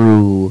go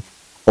through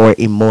our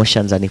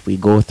emotions. And if we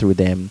go through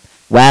them,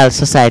 while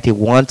society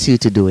wants you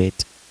to do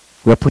it,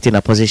 we're put in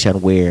a position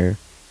where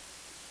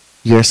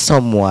you're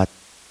somewhat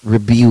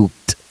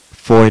rebuked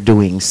for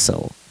doing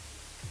so,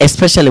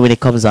 especially when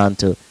it comes on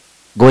to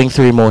going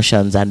through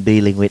emotions and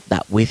dealing with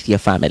that with your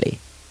family.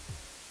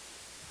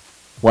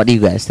 What do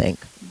you guys think?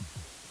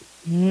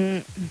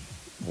 Mm,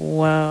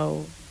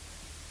 wow.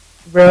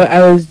 Bro,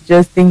 I was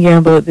just thinking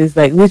about this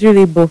like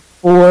literally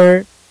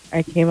before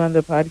I came on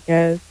the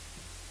podcast.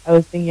 I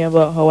was thinking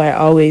about how I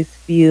always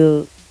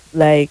feel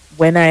like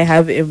when I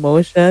have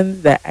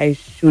emotions that I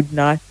should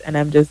not, and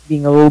I'm just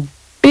being a little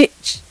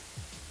bitch,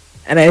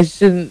 and I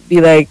shouldn't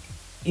be like,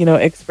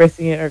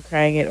 expressing it or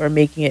crying it or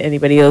making it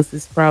anybody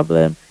else's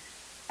problem.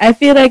 I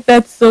feel like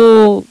that's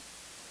so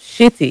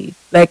shitty.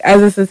 Like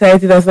as a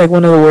society, that's like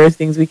one of the worst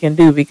things we can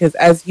do because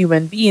as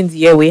human beings,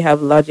 yeah, we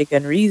have logic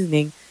and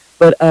reasoning,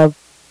 but a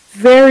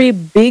very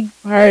big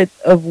part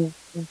of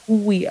who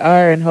we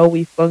are and how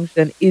we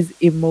function is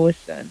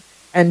emotion.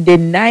 And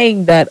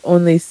denying that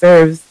only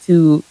serves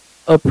to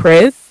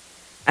oppress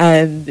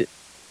and,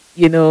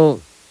 you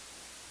know,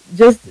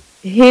 just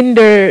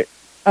hinder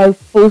a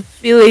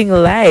fulfilling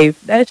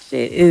life. That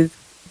shit is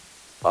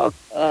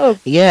fucked up.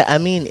 Yeah, I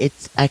mean,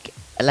 it's like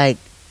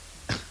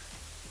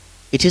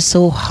it is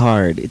so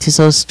hard. It is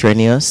so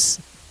strenuous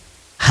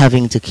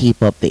having to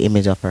keep up the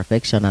image of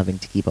perfection, having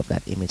to keep up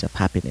that image of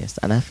happiness.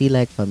 And I feel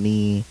like for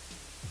me,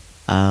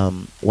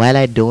 while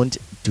I don't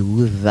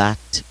do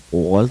that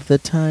all the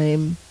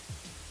time,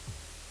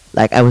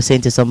 like I was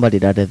saying to somebody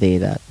the other day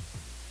that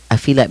I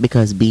feel like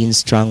because being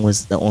strong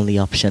was the only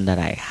option that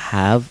I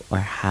have,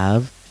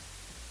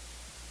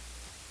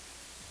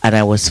 and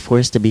I was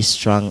forced to be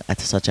strong at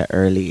such an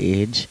early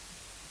age.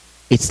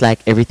 It's like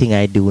everything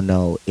I do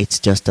now, it's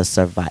just a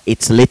survive.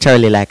 It's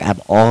literally like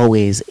I'm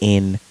always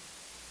in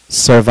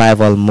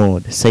survival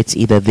mode. So it's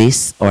either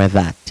this or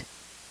that.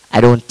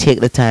 I don't take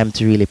the time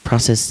to really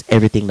process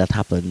everything that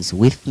happens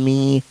with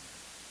me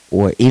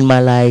or in my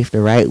life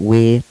the right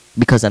way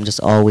because I'm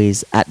just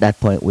always at that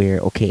point where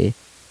okay,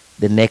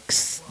 the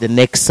next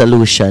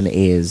solution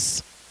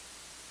is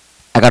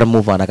I gotta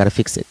move on, I gotta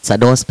fix it. So I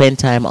don't spend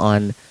time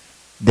on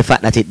the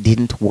fact that it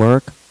didn't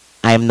work.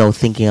 I'm now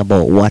thinking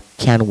about what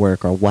can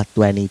work or what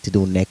do I need to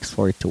do next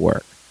for it to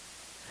work.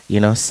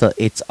 So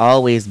it's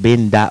always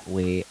been that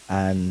way,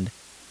 and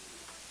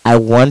I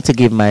want to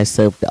give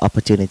myself the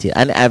opportunity,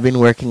 and I've been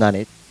working on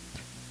it,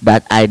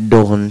 that I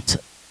don't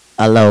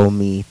allow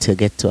me to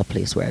get to a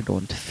place where I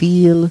don't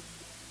feel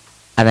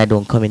and I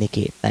don't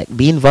communicate. Like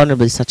being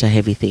vulnerable is such a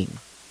heavy thing,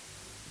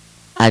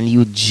 and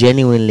you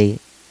genuinely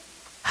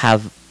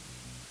have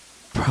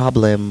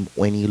problem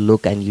when you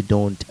look and you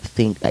don't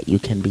think that you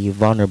can be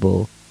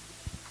vulnerable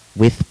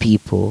with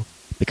people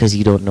because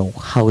you don't know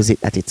how is it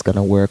that it's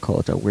gonna work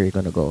out or where you're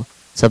gonna go.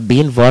 So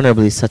being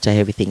vulnerable is such a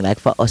heavy thing. Like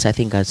for us, I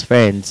think as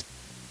friends,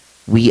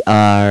 we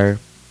are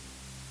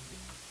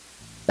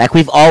like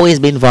we've always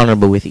been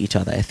vulnerable with each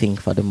other. I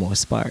think for the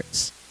most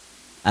parts,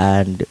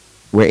 and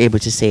we're able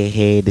to say,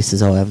 "Hey, this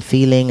is how I'm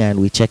feeling," and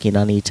we check in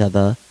on each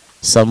other.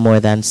 Some more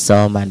than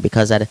some, and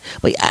because that,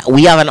 but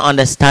we have an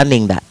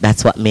understanding that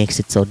that's what makes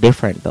it so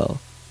different, though.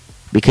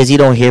 Because you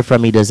don't hear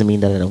from me doesn't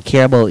mean that I don't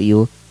care about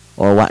you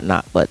or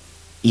whatnot. But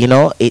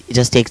it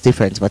just takes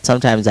difference. But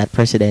sometimes that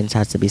precedence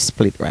has to be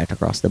split right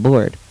across the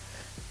board.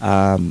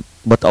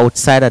 But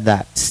outside of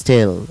that,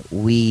 still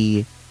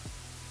we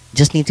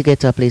just need to get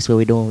to a place where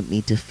we don't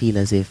need to feel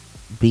as if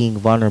being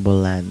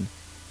vulnerable and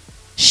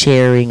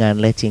sharing and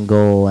letting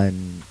go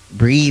and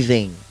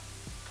breathing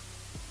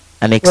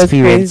and What's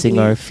experiencing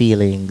crazy our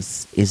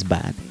feelings is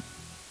bad.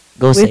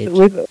 Go with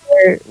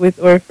Sage. with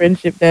our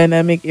friendship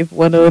dynamic, if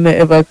one owner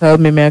ever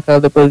called me, may I call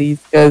the police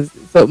because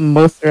something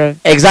must wrong.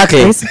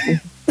 Exactly.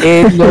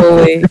 There's no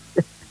way.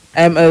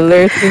 I'm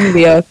alerting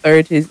the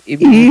authorities If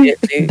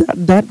immediately.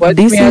 that What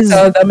this may I is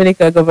call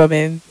Dominica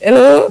government?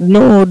 Hello?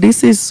 no,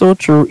 this is so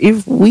true.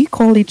 If we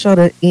call each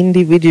other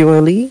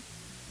individually,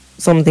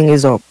 something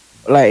is up.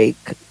 Like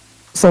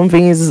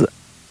something is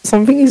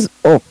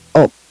up.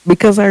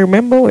 Because I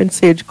remember when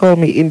Sage called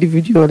me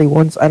individually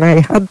once and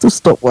I had to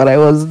stop what I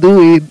was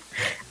doing.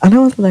 And I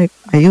was like,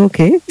 "Are you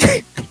okay?"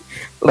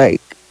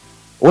 Like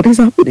What is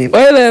happening?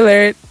 Spoiler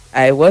alert,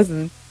 I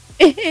wasn't.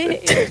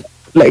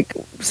 Like,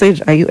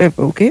 Sage, are you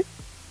ever okay?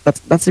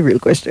 That's a real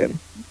question.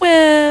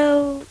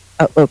 Well,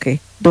 Okay,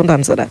 don't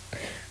answer that.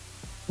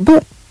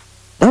 But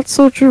that's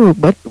so true.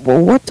 But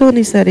what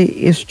Tony said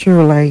is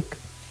true. Like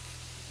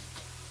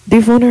the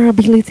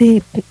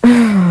vulnerability.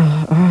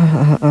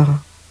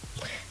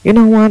 You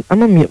know what? I'm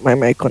gonna mute my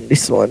mic on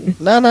this one.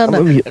 No, no, I'm no,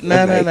 gonna mute my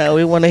no, no, mic. no.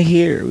 We want to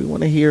hear. We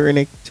want to hear in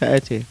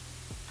entirety.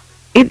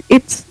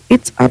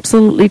 It's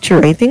absolutely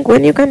true. I think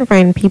when you can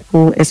find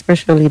people,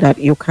 especially that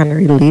you can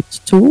relate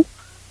to,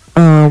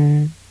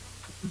 um,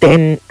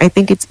 then I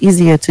think it's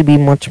easier to be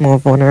much more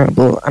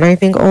vulnerable. And I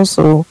think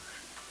also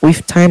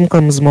with time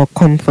comes more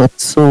comfort.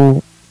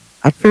 So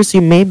at first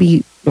you may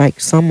be like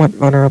somewhat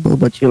vulnerable,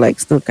 but you like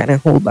still kind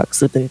of hold back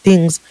certain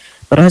things.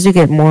 But as you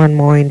get more and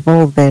more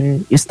involved,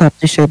 then you start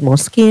to shed more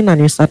skin and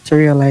you start to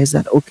realize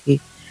that, okay,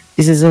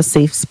 this is a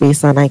safe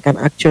space and I can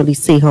actually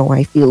say how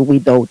I feel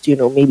without,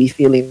 maybe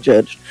feeling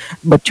judged.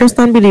 But trust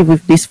and believe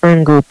with this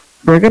friend group,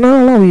 we're gonna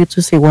allow you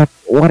to say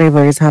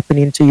whatever is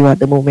happening to you at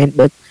the moment,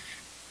 but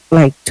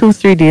like 2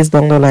 3 days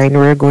down the line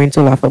we're going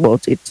to laugh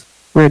about it.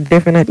 We're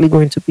definitely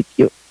going to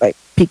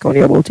pick on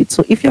you about it.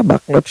 So if you're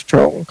back not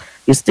strong,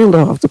 you still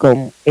don't have to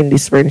come in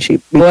this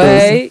friendship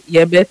because why?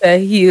 You better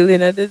heal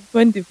in another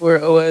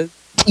 24 hours.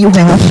 you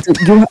have to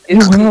you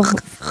It's, have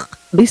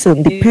listen,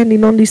 it,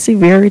 depending on the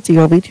severity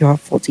of it, you have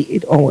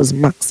 48 hours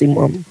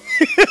maximum.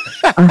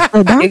 After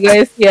you that,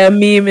 guys see a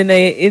meme in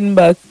your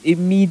inbox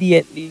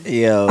immediately.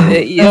 Yo,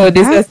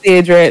 This is after a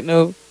stage right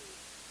now. that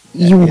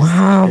you is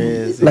have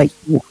crazy.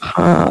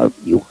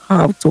 you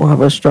have to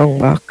have a strong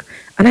back,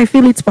 and I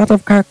feel it's part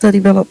of character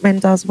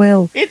development as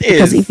well, It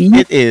because if is. you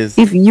It is.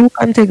 if you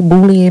can take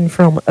bullying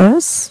from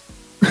us,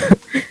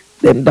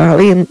 then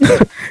darling,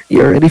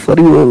 you're ready for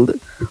the world.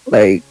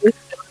 Like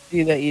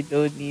See that you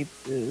don't need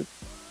to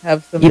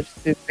have so you much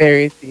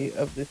severity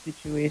of the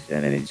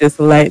situation, and it just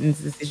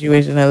lightens the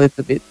situation a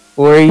little bit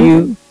for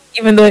you, Mhm.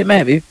 even though it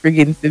might be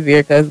friggin'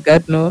 severe, because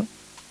God knows.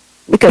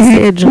 Because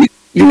Sage,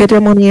 you get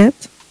your money yet?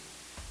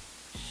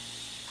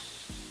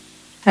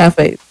 Half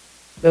it.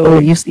 Don't Oh,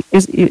 worry. you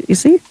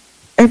see,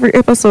 every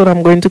episode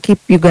I'm going to keep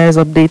you guys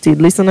updated,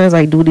 listeners.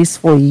 I do this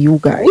for you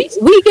guys.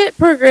 We get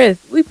progress.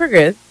 We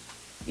progress.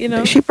 You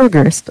know? She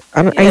progressed,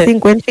 and I Yeah.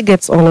 think when she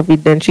gets all of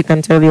it, then she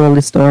can tell you all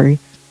the story.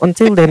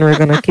 Until then, we're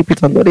gonna keep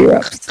it under the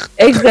wraps.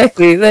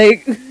 Exactly.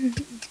 Like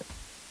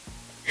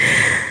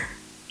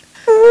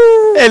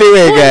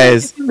Anyway, go ahead,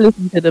 guys,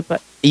 listen to the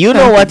you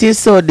know what is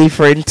so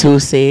different too,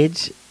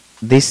 Sage?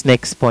 This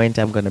next point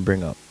I'm gonna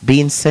bring up: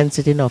 being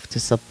sensitive enough to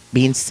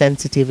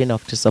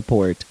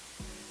support,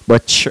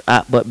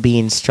 but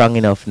being strong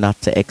enough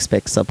not to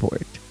expect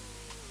support.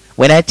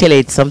 When I tell you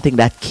it's something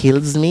that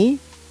kills me,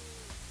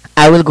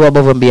 I will go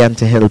above and beyond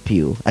to help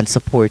you and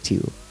support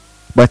you.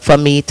 But for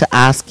me to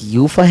ask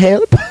you for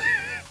help,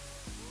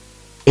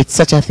 it's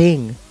such a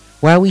thing.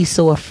 Why are we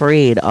so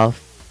afraid of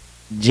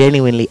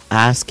genuinely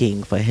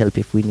asking for help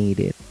if we need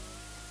it?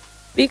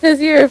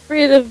 because you're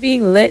afraid of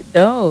being let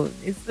down.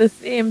 It's the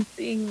same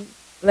thing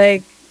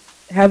like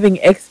having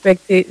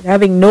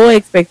no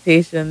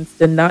expectations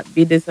to not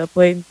be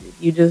disappointed.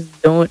 You just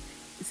don't.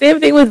 Same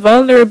thing with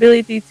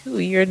vulnerability too.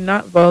 You're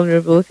not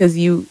vulnerable because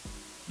you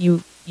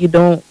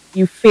don't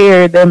you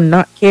fear them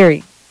not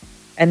caring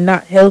and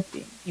not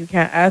helping. You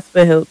can't ask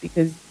for help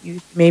because you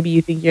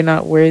think you're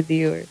not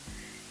worthy, or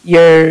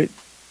you're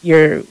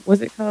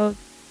what's it called?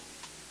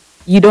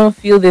 You don't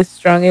feel this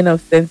strong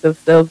enough sense of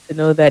self to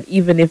know that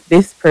even if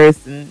this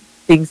person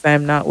thinks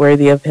I'm not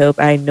worthy of help,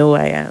 I know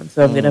I am.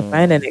 So I'm gonna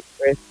find the Mm. next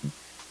person.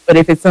 But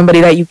if it's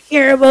somebody that you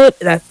care about,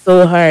 that's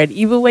so hard.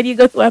 Even when you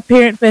go to a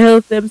parent for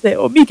help, them say,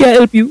 "Oh, me can't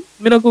help you.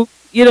 Me no cook."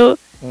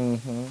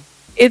 Mm-hmm.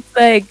 It's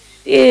like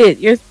shit.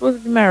 You're supposed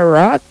to be my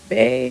rock,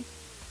 babe.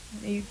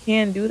 You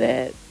can't do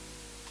that.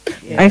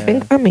 I Yeah. Yeah.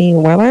 think for me,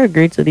 while I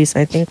agree to this,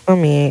 I think for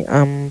me,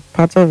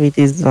 part of it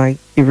is like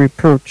the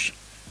reproach.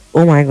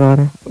 Oh my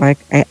god, like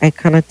I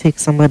cannot take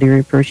somebody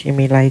reproaching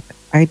me like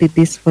I did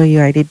this for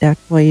you, I did that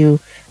for you.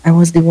 I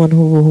was the one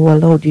who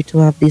allowed you to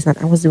have this, and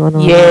I was the one who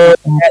allowed you Yeah,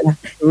 to have that.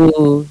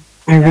 true.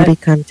 I That really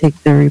can't take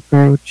the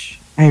reproach.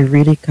 I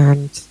really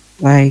can't.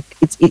 Like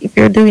it's if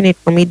you're doing it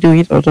for me, do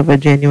it out of a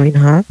genuine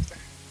heart.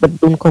 But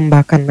don't come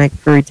back and like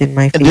throw it in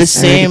my The face.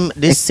 I really same, can't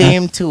the take that.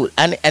 same too,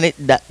 and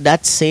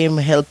that same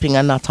helping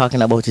and not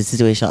talking about the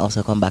situation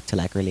also come back to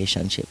like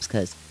relationships.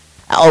 Because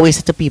I always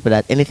say to people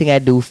that anything I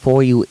do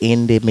for you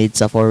in the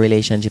midst of our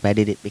relationship, I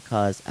did it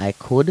because I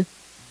could,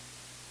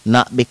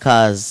 not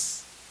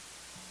because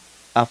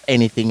of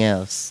anything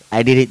else.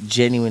 I did it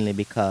genuinely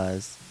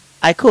because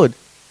I could.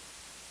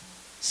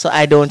 So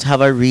I don't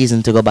have a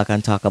reason to go back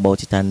and talk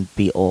about it and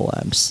be, oh,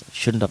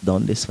 shouldn't have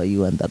done this for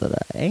you and da da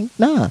da.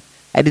 Nah,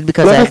 I did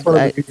because Well, that's one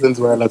of the reasons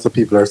why lots of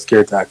people are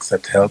scared to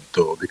accept help,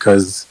 though,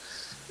 because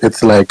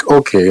it's like,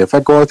 okay, if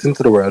I go out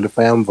into the world, if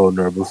I am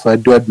vulnerable, if I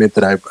do admit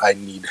that I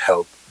need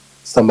help,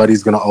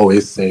 somebody's going to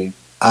always say,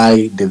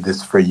 I did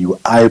this for you.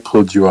 I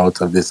pulled you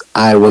out of this.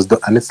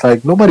 And it's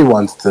like, nobody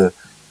wants to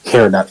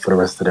hear that for the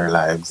rest of their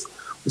lives,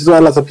 which is why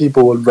lots of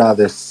people would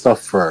rather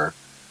suffer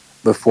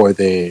before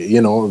they,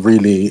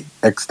 really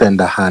extend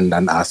a hand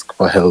and ask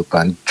for help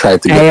and try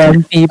to I get through.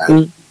 am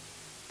people.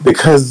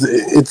 Because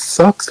it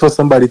sucks for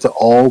somebody to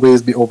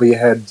always be over your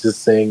head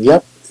just saying,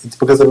 yep, it's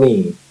because of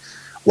me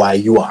why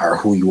you are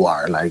who you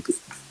are. Like,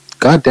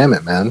 god damn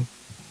it, man.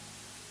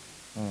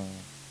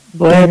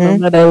 Boy, my Mm-hmm.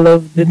 mother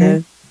loved Mm-hmm.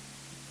 this.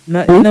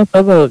 Not enough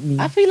about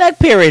I me. feel like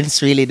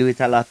parents really do it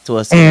a lot to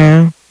us,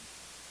 Yeah.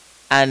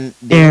 and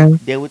Yeah.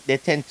 they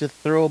tend to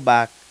throw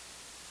back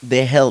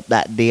the help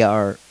that they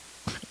are.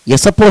 You're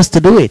supposed to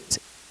do it.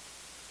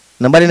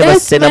 Nobody never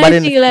That's say my nobody.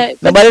 thing. Like,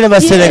 but Nobody never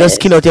say like yeah,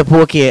 skin out your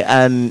poke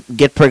and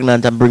get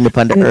pregnant and bring me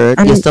upon the earth.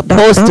 You're And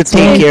supposed to that's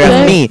take one care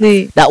of thing. me.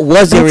 exactly. That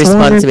was your That's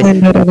one responsibility.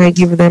 reminder that I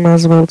give them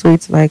as well too.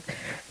 It's like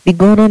the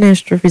God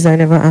honest truth is I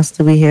never asked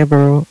to be here,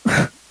 bro.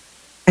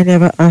 I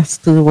never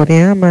asked to what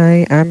am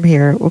I? I'm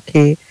here.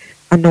 Okay.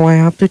 And now I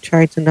have to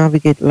try to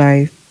navigate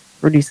life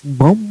for this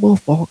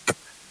bumblefuck.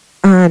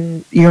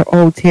 And you're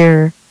out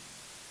here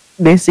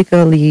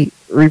basically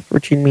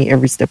reproaching me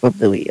every step of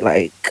the way.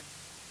 Like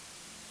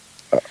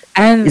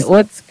And is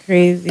what's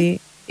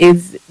crazy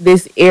is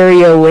this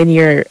area when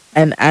you're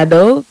an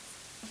adult,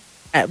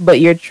 but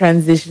you're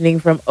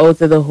transitioning from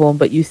out of the home,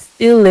 but you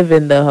still live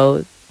in the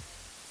house.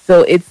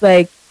 So it's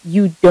like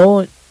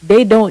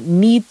they don't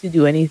need to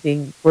do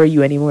anything for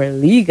you anymore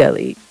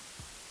legally.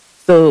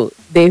 So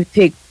they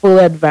take full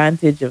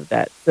advantage of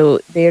that. So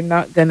they're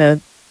not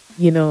gonna,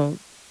 you know,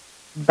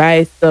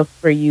 buy stuff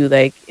for you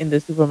like in the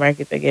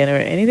supermarket again or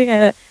anything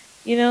like that.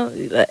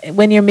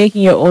 When you're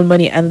making your own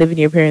money and live in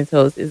your parents'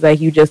 house, it's like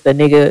you just a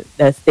nigga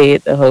that stay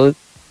at the house.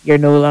 You're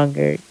no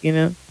longer,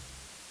 you're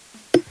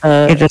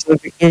uh, just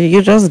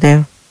you're just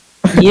there.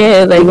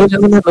 yeah, You like you don't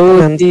just even have to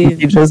float answer,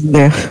 you're in. just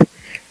there.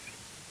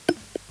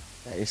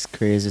 That is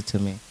crazy to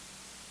me.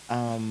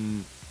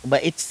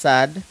 But it's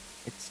sad.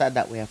 It's sad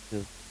that we have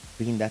to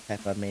be in that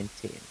type of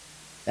maintain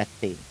that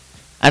thing.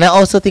 And I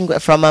also think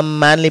from a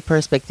manly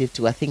perspective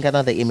too. I think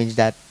another image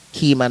that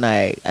Kim and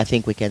I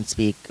think we can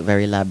speak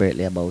very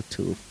elaborately about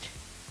too,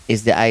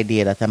 is the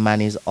idea that a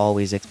man is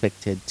always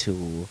expected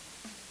to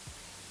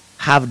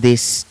have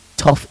this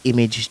tough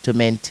image to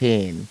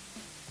maintain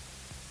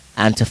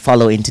and to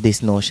follow into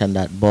this notion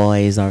that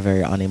boys are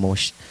very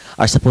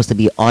are supposed to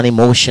be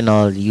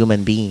unemotional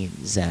human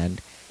beings,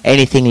 and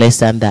anything less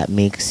than that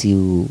makes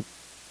you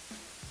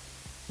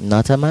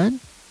not a man,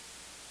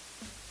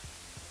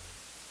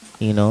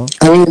 you know.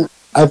 I mean,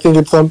 I think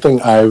it's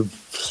something I've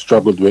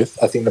struggled with.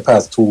 I think the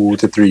past 2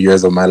 to 3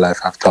 years of my life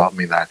have taught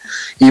me that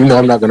even though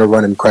I'm not going to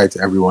run and cry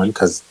to everyone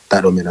because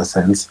that don't make no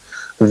sense,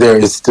 there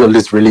is still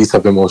this release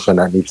of emotion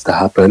that needs to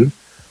happen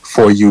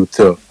for you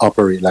to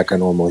operate like a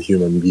normal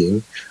human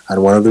being.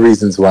 And one of the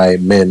reasons why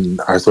men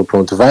are so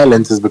prone to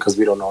violence is because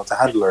we don't know how to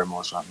handle our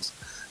emotions.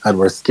 And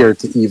we're scared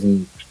to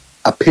even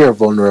appear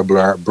vulnerable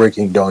or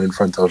breaking down in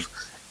front of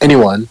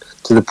anyone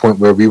to the point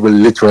where we will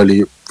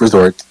literally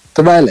resort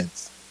to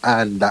violence.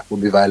 And that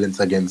would be violence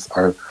against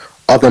our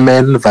other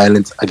men,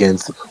 violence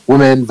against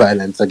women,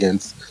 violence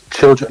against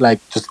children, like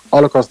just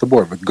all across the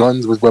board, with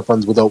guns, with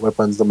weapons, without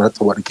weapons, no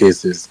matter what the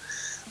case is.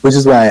 Which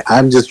is why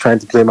I'm just trying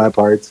to play my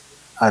part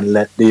and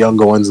let the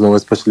younger ones know,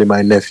 especially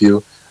my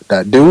nephew,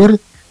 that dude,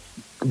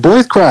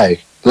 boys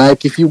cry.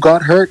 Like if you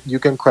got hurt, you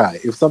can cry.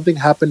 If something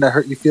happened that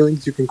hurt your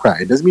feelings, you can cry.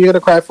 It doesn't mean you're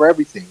gonna cry for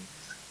everything,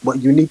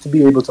 but you need to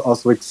be able to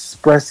also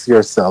express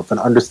yourself and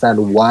understand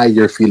why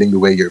you're feeling the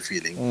way you're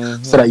feeling,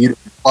 so Mm-hmm. that you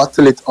don't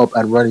bottle it up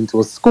and run into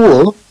a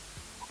school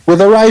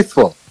with a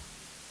rifle.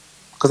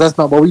 Because that's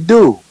not what we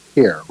do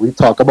here. We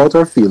talk about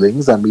our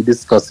feelings and we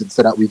discuss it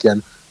so that we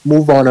can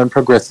move on and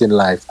progress in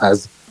life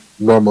as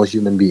normal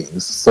human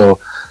beings. So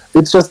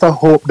it's just a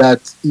hope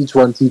that each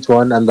one teach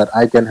one and that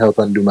I can help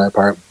and do my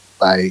part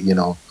by,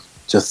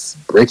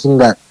 just breaking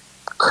that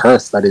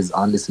curse that is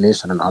on this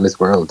nation and on this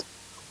world.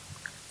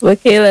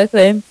 Wakela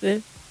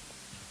Clemson.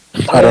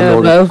 I don't Yeah,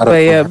 know. I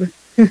don't know. Balfayab.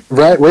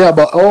 Right? Where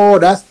about? Oh,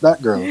 that's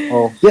that girl.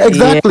 Oh, yeah, Yeah.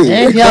 exactly,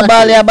 Eh, yeah,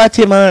 ball, exactly, yeah,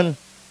 batty, man.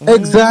 Mm.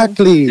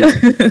 exactly.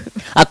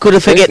 I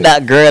couldn't forget Listen,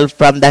 that girl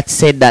from that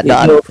said that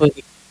It's so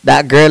funny.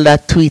 that girl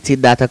that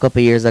tweeted that a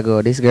couple years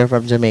ago. This girl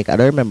from Jamaica. I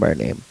don't remember her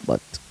name,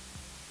 but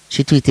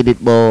she tweeted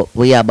it about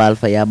we are ball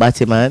for ya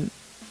batty, man.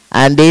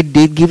 And they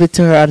did give it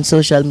to her on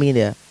social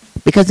media.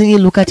 Because when you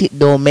look at it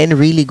though, men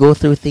really go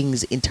through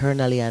things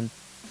internally and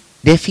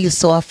they feel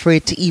so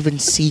afraid to even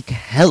seek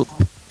help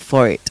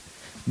for it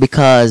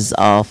because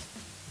of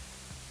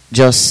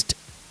just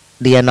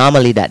the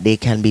anomaly that they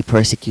can be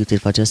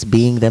persecuted for just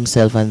being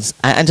themselves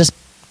and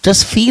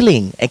just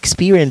feeling,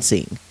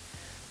 experiencing,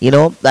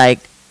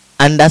 like,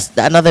 and that's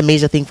another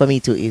major thing for me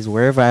too is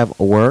wherever I've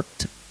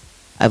worked,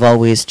 I've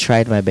always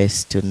tried my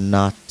best to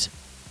not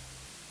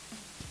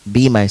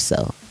be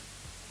myself.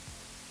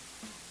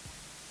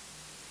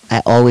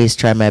 I always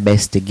try my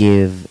best to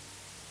give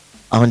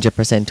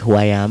 100% who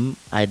I am.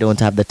 I don't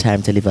have the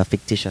time to live a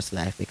fictitious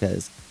life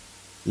because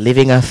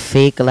living a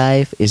fake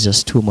life is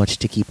just too much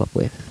to keep up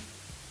with.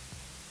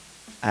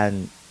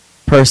 And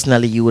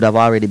personally, you would have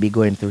already be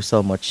going through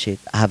so much shit,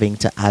 having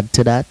to add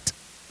to that.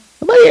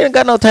 Nobody ain't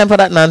got no time for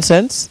that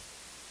nonsense.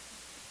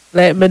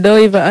 Like, I don't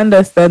even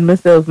understand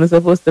myself. I'm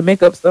supposed to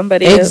make up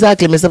somebody else.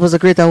 Exactly. Me supposed to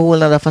create a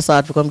whole other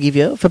facade for come give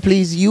you for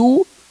please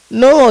you.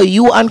 No,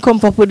 you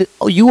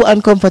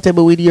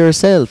uncomfortable with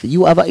yourself.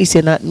 You have a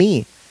issue, not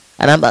me.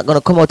 And I'm not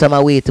gonna come out of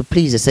my way to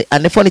please you. Say,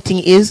 and the funny thing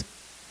is,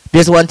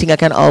 there's one thing I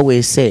can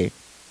always say.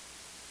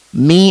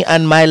 Me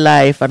and my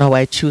life and how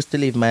I choose to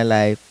live my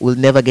life will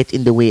never get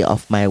in the way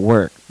of my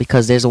work.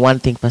 Because there's one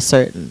thing for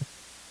certain.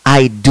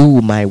 I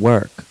do my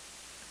work.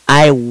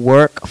 I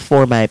work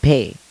for my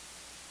pay.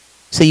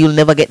 So you'll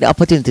never get the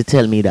opportunity to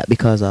tell me that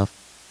because of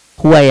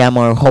who I am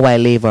or how I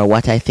live or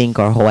what I think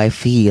or how I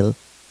feel,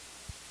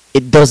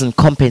 it doesn't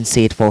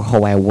compensate for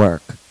how I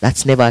work.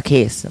 That's never a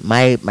case.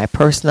 My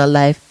personal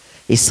life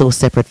is so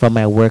separate from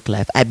my work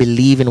life. I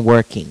believe in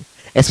working.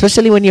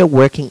 Especially when you're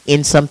working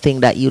in something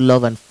that you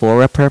love and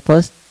for a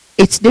purpose,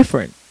 it's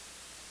different.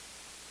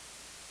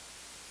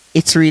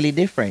 It's really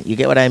different. You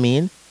get what I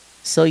mean?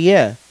 So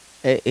yeah,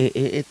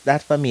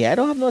 that for me. I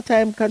don't have no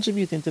time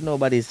contributing to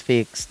nobody's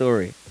fake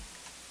story.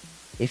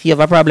 If you have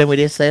a problem with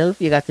yourself,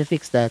 you got to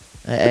fix that.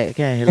 I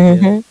can't help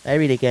you. Mm-hmm. I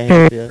really can't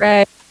help you.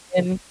 Cry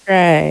and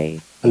cry.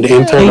 And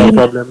Yeah.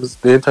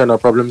 the internal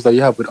problems that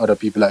you have with other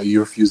people that you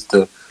refuse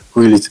to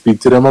really speak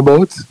to them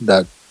about,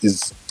 that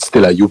is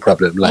still a you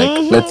problem. Like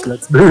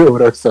let's be real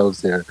with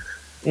ourselves here.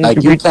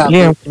 Like you can't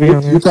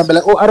be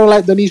like, oh, I don't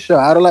like Denisha.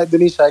 I don't like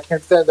Denisha. I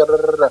can't stand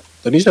that.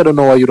 Denisha don't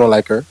know why you don't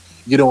like her.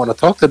 You don't want to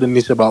talk to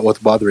Denisha about what's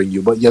bothering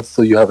you, but yet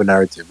still you have a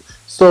narrative.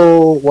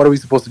 So what are we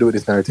supposed to do with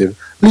this narrative?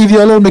 Leave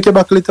you alone, make your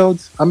back lit out,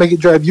 and make it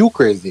drive you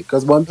crazy.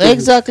 Because one thing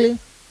Exactly.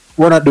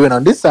 we're not doing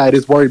on this side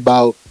is worried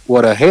about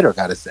what a hater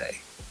gotta say.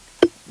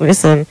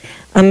 Listen,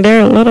 and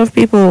there are a lot of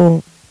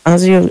people,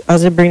 as you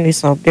bring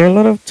this up, there are a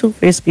lot of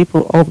two-faced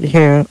people out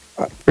here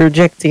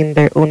projecting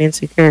their own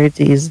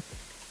insecurities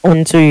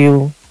onto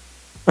you.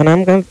 And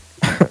I'm going,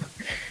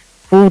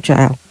 fool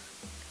child.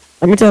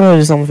 Let me tell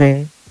you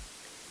something.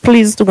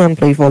 Please to go and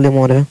play for the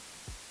mother.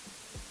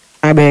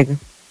 I beg,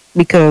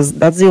 because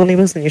that's the only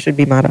person you should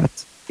be mad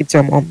at. It's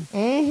your mom,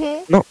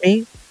 not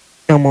me.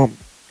 Your mom.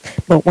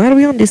 But while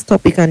we're on this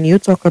topic and you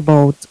talk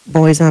about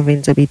boys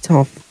having to be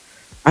tough,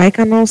 I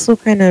can also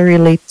kind of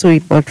relate to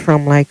it, but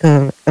from like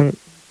an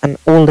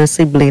older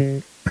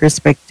sibling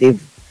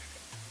perspective.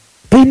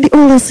 Being the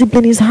older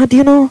sibling is hard,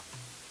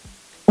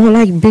 or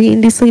like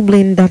being the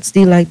sibling that's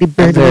the I'm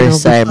burden very of the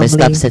sorry. I stop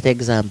family. set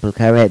example.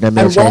 Correct. I'm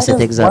And trying to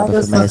set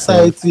example for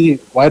myself.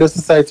 why does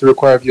society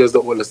require you as the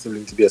older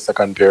sibling to be a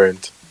second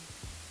parent?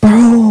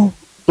 Bro,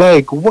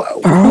 Like what?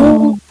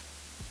 bro,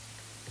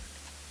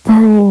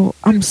 bro,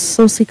 I'm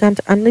so sick and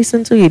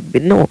listen to it.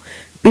 But no,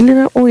 being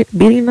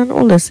an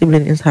older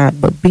sibling is hard,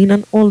 but being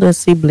an older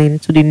sibling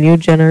to the new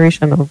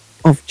generation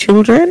of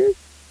children,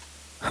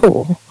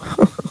 oh,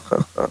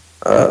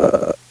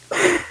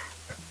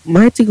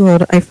 mighty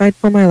God, I fight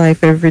for my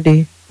life every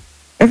day.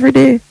 Every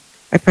day,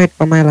 I fight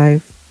for my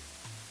life.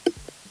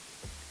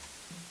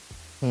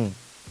 Hmm.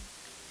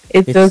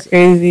 It's so It's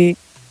crazy.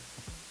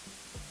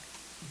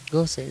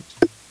 go Sage.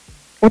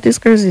 What is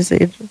crazy,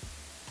 Sage?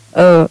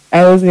 Oh,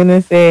 I was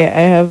gonna say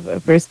I have a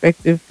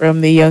perspective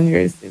from the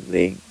younger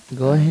sibling.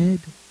 Go ahead.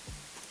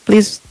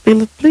 Please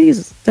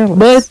tell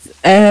But us.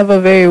 I have a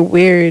very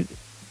weird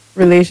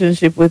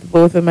relationship with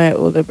both of my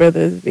older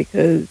brothers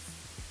because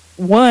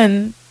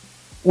one,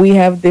 we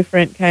have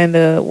different kind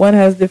of one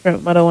has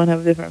different mother, one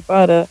have different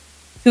father.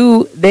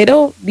 Two, they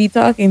don't be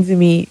talking to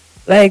me.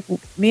 Like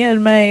me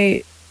and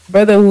my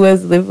brother who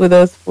has lived with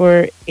us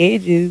for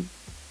ages,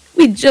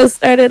 we just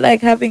started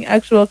like having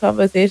actual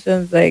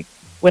conversations like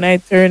when I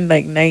turned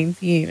like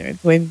 19 or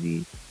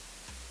 20.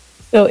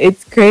 So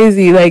it's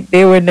crazy. Like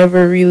they were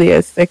never really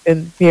a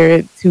second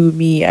parent to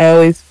me. I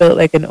always felt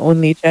like an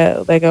only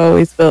child. Like I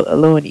always felt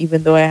alone,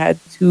 even though I had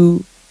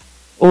two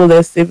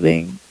older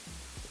siblings.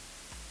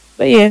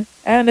 But yeah,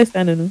 I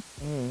understand. Anu.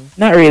 Mm.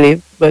 Not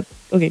really, but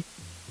okay.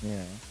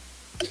 Yeah.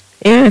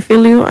 Yeah, I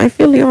feel you. I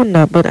feel you on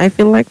that. But I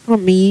feel like for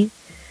me,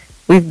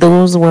 with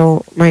those,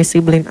 well, my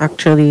sibling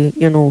actually,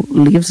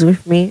 lives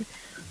with me.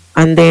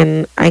 And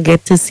then I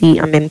get to see,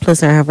 and then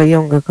plus I have a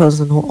younger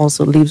cousin who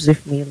also lives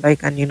with me.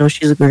 Like, and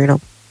she's growing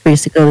up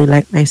basically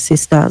like my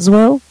sister as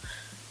well.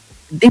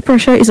 The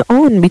pressure is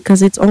on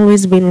because it's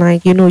always been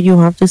like, you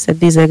have to set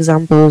these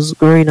examples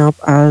growing up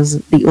as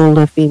the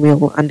older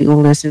female and the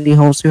oldest in the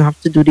house. You have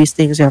to do these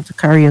things. You have to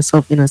carry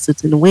yourself in a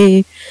certain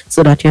way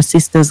so that your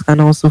sisters can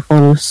also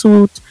follow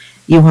suit.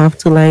 You have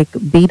to like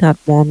be that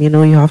mom, you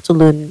have to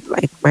learn.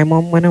 Like my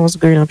mom, when I was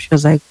growing up, she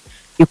was like,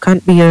 you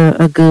can't be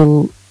a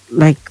girl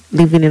like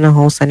living in a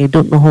house and you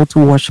don't know how to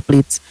wash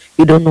plates.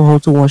 You don't know how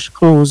to wash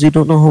clothes. You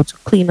don't know how to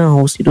clean a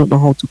house. You don't know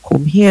how to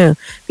comb hair.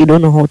 You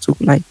don't know how to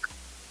like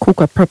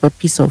cook a proper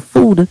piece of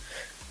food.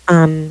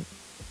 And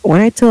when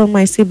I tell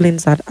my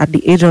siblings that at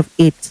the age of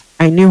 8,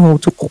 I knew how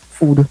to cook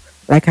food,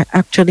 like I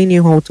actually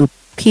knew how to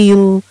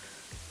peel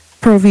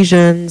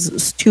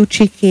provisions, stew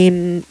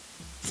chicken,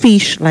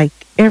 fish, like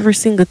every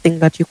single thing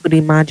that you could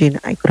imagine,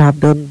 I could have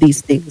done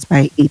these things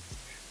by 8.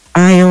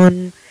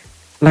 Iron,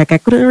 like I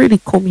couldn't really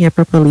comb hair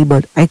properly,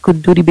 but I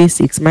could do the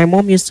basics. My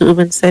mom used to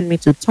even send me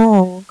to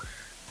Tong,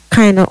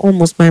 kind of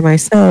almost by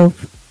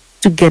myself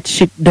to get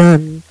shit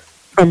done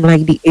from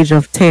like the age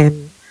of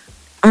 10.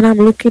 And I'm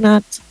looking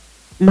at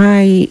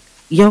my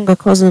younger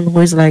cousin who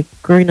is like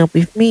growing up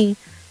with me,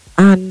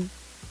 and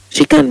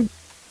she can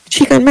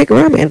she can make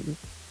ramen,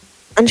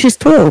 and she's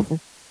 12.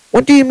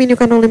 What do you mean you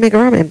can only make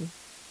ramen?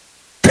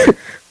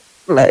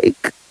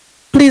 Like,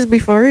 please be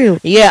for real.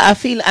 Yeah, I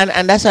feel,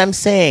 and that's what I'm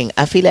saying.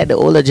 I feel like the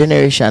older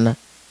generation,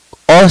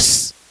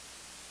 us,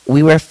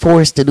 we were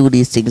forced to do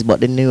these things, but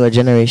the newer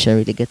generation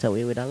really get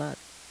away with a lot.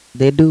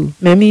 They do.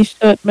 Let me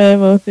shut my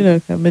mouth,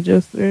 can I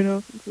just learn how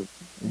to cook?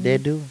 They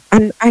do.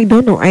 And I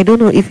don't know. I don't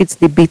know if it's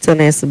the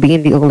bitterness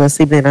being the older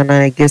sibling, and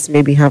I guess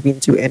maybe having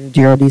to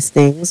endure these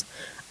things.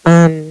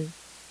 And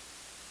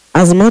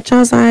as much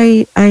as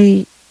I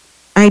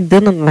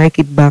didn't like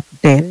it back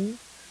then,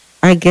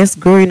 I guess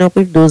growing up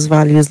with those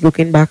values,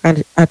 looking back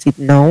at it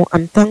now,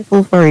 I'm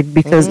thankful for it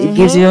because Mm-hmm.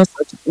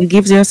 it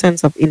gives you a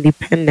sense of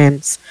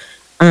independence,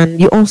 and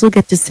you also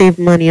get to save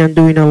money on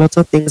doing a lot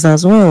of things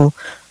as well.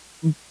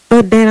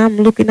 But then I'm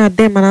looking at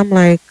them and I'm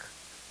like,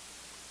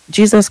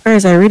 Jesus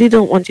Christ, I really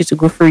don't want you to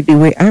go through it the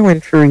way I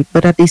went through it.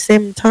 But at the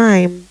same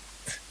time,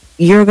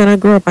 you're gonna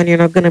grow up and you're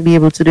not gonna be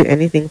able to do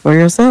anything for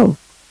yourself,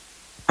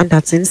 and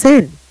that's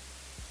insane.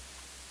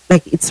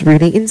 Like, it's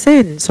really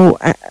insane. So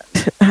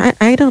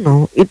I don't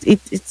know.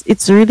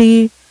 It's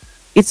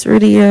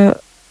really a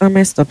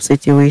messed up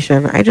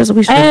situation. I just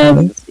wish them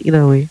the Um, best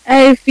either way.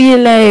 I feel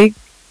like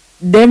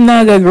them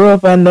not gonna grow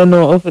up and don't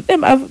know of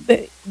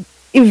it.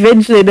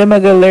 Eventually them are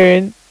gonna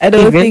learn. I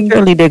don't think.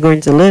 Eventually they're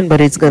going to learn,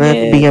 but it's gonna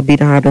Yeah, be a bit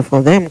harder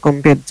for them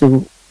compared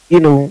to, you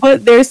know.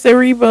 but their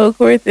cerebral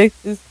cortex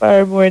is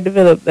far more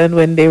developed than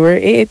when they were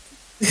 8.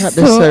 Not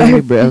the So I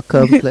cerebral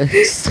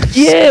complex.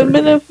 yeah, me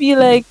I feel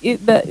like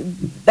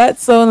that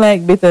sound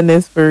like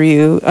bitterness for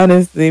you.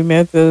 Honestly, me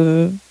I tell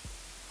you.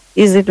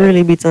 Is it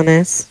really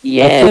bitterness? I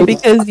Yeah, feel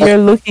because you're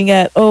looking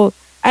at, oh,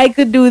 I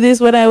could do this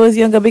when I was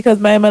younger because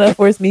my mother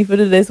forced me to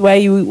do this. Why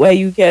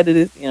you can't do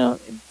this?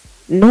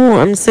 No,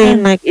 I'm saying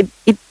Eh, like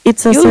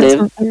it's a you sense live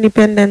of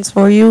independence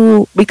for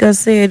you because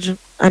Sage,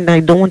 and I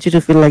don't want you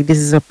to feel like this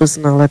is a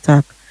personal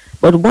attack.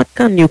 But what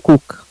can you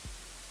cook?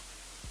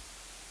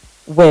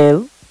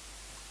 well.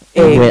 Mm.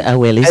 Hey,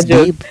 Well, I it's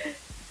joke. deep.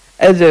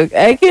 I joke.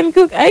 I can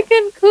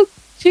cook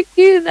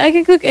chicken. I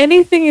can cook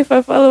anything if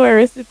I follow a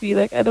recipe.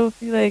 Like I don't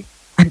feel like.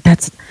 And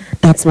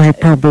that's my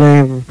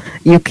problem.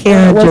 You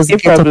can't What's just your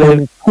get up problem?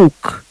 and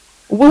cook.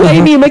 What You do you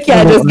have mean? I to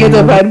can't follow just get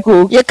up a and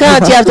cook. You you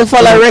can't. You have have to to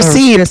follow a follow a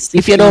receipt.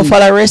 If you don't recipe.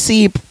 follow a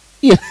receipt,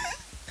 you,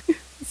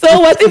 So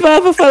what if I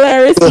have to follow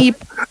a recipe?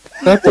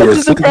 not a What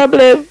is the recipe.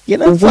 problem? you're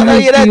not follow.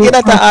 Why do You're you not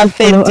have an to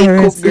follow a authentic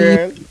cook, recipe?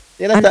 girl.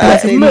 You're not And an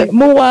that's authentic.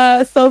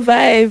 More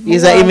survive.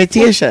 It's an More cook.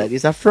 imitation.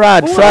 It's a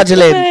fraud. More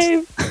Fraudulent.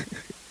 survive.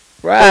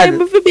 Why Fraud.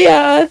 am I be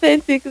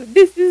authentic?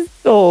 This is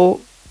so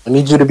I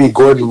need you to be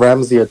Gordon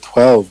Ramsay at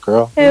 12,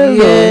 girl. hell no.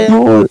 Yeah.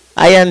 no.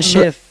 Iron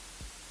Chef.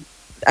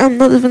 I'm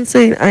not even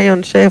saying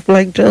iron chef.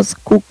 Like,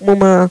 just cook,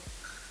 mama.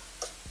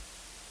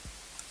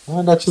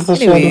 Oh, that's just a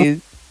shadow.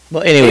 Anyways,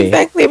 But anyway,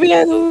 exactly. We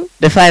are go-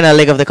 the final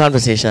leg of the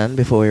conversation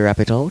before we wrap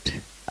it out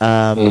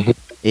Mhm.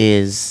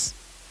 is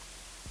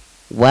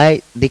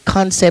why the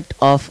concept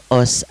of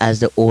us as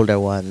the older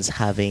ones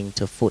having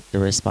to foot the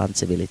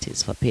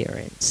responsibilities for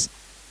parents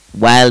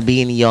while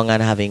being young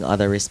and having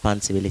other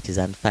responsibilities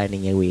and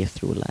finding a way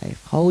through life.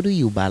 How do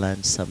you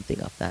balance something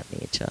of that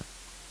nature?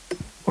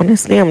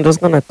 Honestly, I'm just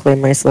gonna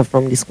claim myself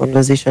from this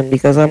conversation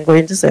because I'm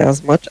going to say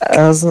as much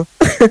as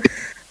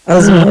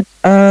as much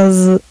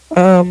as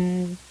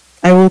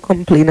I will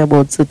complain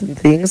about certain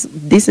things.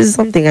 This is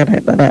something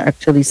that I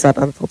actually sat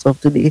and thought of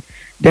today.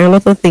 There are a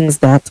lot of things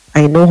that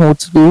I know how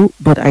to do,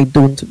 but I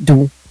don't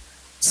do.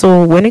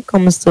 So when it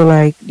comes to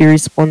like the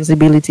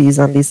responsibilities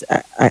and this,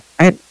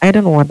 I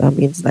don't know what that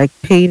means. Like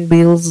paying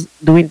bills,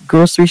 doing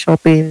grocery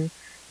shopping,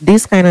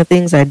 these kind of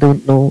things I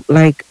don't know.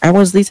 Like I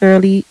was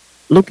literally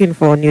looking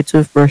for a new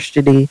toothbrush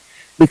today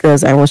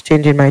because I was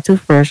changing my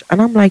toothbrush,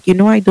 and I'm like,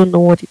 I don't know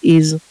what it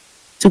is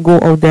to go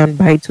out there and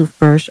buy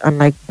toothbrush and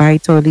like buy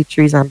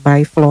toiletries and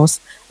buy floss.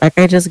 Like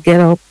I just get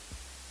up,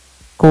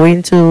 go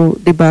into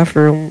the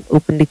bathroom,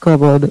 open the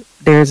cupboard.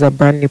 There's a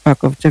brand new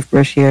pack of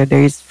toothbrush here.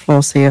 There is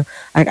floss here.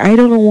 Like I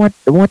don't know what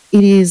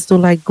it is to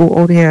like go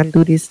out here and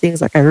do these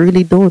things. Like I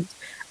really don't.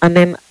 And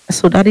then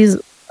so that is,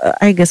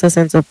 I guess, a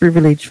sense of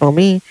privilege for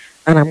me,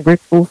 and I'm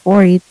grateful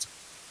for it.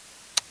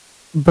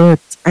 But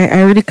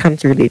I really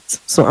can't relate.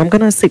 So I'm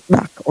gonna sit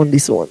back on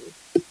this one.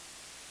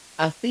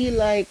 I feel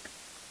like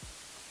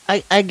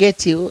I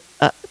get you.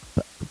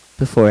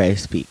 Before I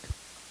speak,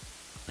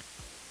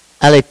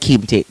 I'll let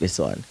Kim take this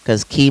one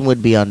because Kim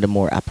would be on the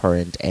more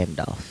apparent end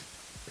of.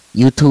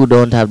 You two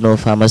don't have no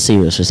farmer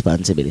serious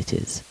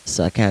responsibilities,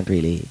 so I can't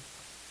really.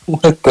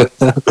 What the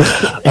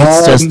It's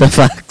hell? just the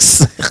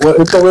facts.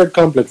 Well, it's a weird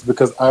complex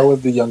because I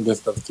was the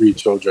youngest of three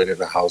children in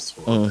the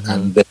household, Mhm.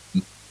 and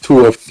then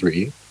two of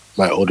three,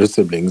 my older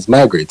siblings,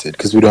 migrated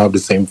because we don't have the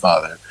same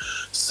father.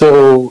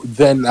 So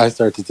then I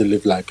started to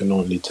live like an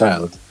only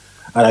child.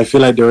 And I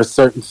feel like there were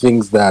certain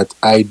things that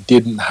I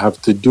didn't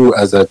have to do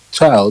as a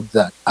child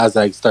that as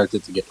I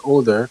started to get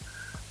older,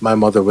 my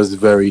mother was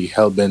very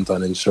hell bent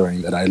on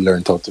ensuring that I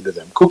learned how to do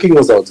them. Cooking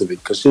was out of it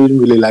because she didn't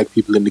really like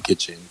people in the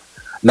kitchen.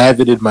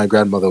 Neither did my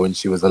grandmother when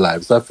she was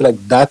alive. So I feel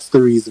like that's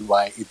the reason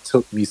why it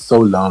took me so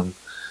long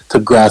to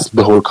grasp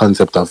the whole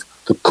concept of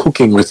the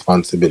cooking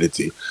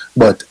responsibility.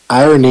 But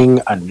ironing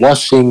and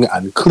washing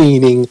and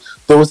cleaning,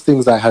 those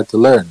things I had to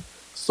learn.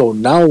 So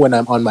now when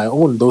I'm on my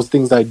own, those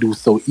things I do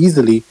so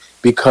easily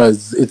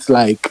because it's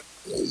like,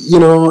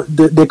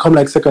 they come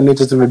like second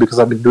nature to me because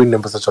I've been doing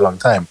them for such a long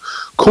time.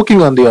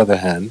 Cooking, on the other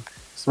hand,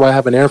 that's why I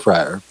have an air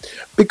fryer.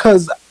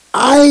 Because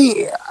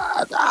I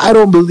I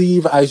don't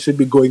believe I should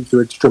be going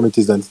through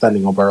extremities and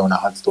standing up around a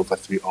hot stove for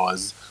 3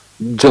 hours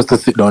just to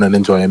sit down and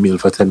enjoy a meal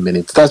for 10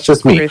 minutes. That's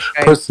just me Right.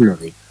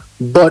 personally.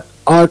 But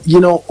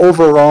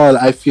overall,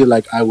 I feel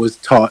like I was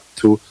taught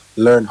to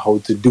learn how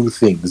to do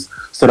things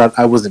so that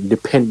I wasn't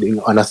depending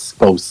on a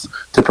spouse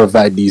to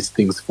provide these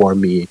things for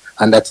me,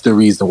 and that's the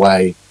reason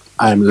why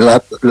I'm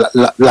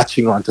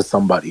latching on to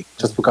somebody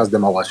just because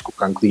them I wash, cook,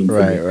 and clean for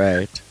Right, me.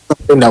 right.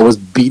 Thing that was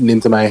beaten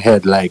into my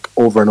head like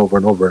over and over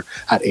and over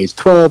at age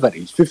 12, at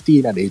age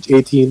 15, at age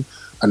 18,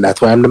 and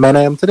that's why I'm the man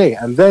I am today.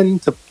 And then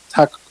to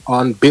tack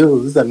on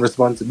bills and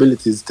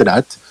responsibilities to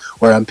that,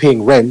 where I'm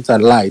paying rent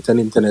and light and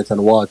internet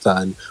and water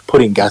and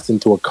putting gas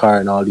into a car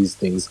and all these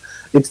things,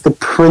 it's the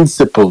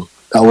principle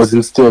that was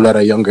instilled at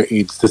a younger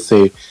age to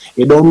say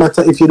it don't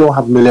matter if you don't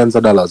have millions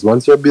of dollars.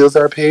 Once your bills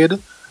are paid,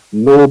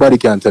 nobody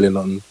can tell you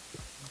nothing.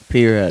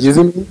 Period. You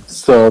see me?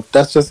 So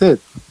that's just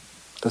it.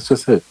 That's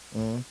just it.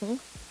 Hmm.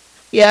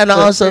 Yeah, and I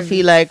So also for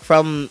feel me, like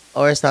from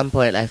our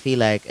standpoint, I feel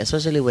like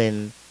especially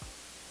when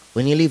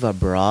you live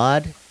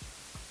abroad,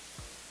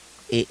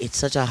 it's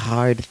such a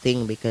hard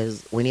thing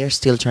because when you're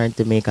still trying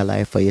to make a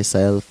life for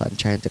yourself and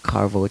trying to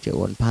carve out your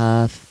own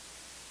path,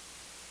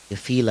 you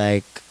feel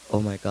like,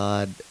 oh my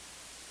God,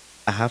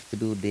 I have to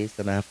do this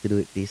and I have to do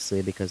it this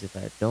way because if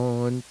I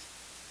don't,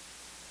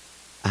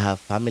 I have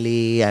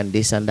family and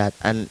this and that.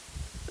 And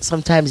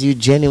sometimes you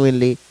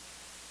genuinely,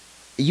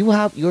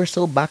 you're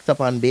so backed up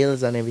on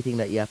bills and everything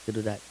that you have to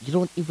do that. You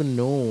don't even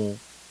know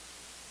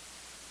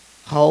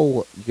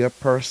how your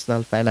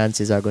personal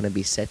finances are going to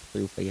be set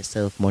through for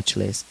yourself, much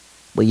less.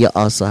 But you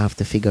also have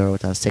to figure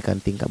out and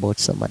second think about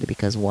somebody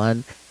because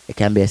one, it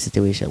can be a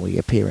situation where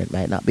your parent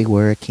might not be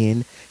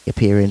working, your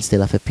parents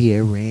still have to pay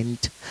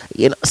rent,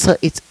 so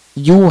it's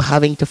you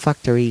having to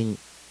factor in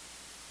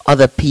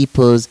other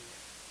people's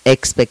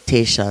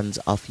expectations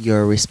of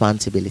your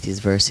responsibilities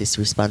versus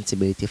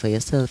responsibility for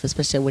yourself,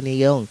 especially when you're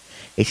young.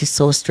 It is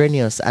so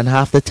strenuous, and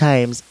half the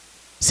times,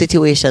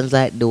 situations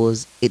like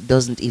those, it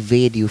doesn't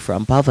evade you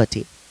from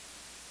poverty.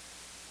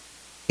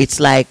 It's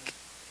like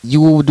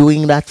you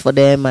doing that for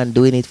them and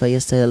doing it for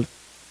yourself.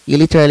 You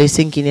literally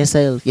sinking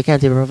yourself. You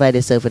can't even provide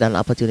yourself with an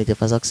opportunity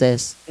for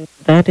success.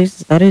 That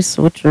is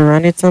so true,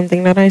 and it's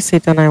something that I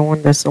sit and I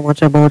wonder so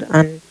much about.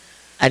 And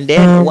And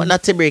then, what um,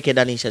 not to break it,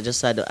 Anisha, just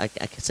so,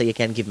 so you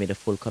can give me the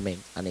full comment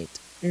on it.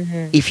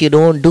 mhm. If you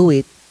don't do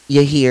it,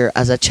 you're here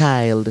as a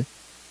child.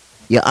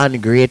 You're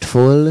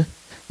ungrateful.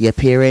 Your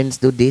parents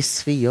do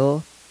this for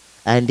you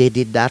and they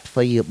did that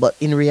for you. But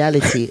in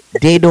reality,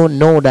 they don't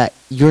know that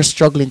you're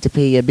struggling to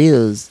pay your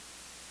bills.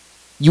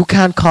 You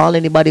can't call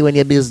anybody when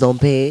your bills don't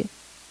pay.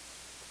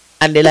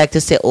 And they like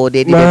to say, oh,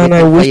 they did Man,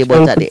 I everything for wish you,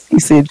 but y'all that could they, see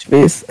Sage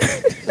face.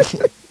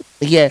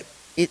 yeah,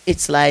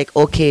 it's like,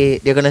 okay,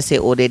 they're going to say,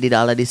 oh, they did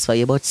all of this for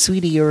you. But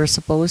sweetie, you were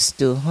supposed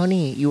to.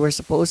 Honey, you were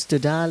supposed to,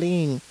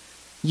 darling.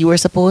 You were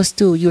supposed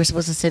to. You were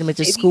supposed to send me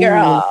to baby school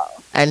girl,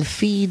 and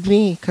feed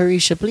me.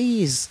 Carisha,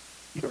 please.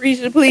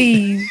 Risha,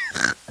 please.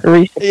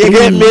 Risha, You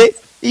get please.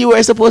 me? You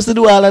were supposed to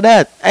do all of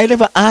that. I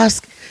never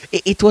asked.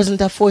 It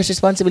wasn't a forced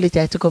responsibility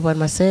I took upon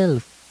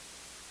myself.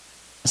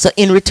 So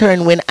in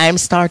return, when I'm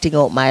starting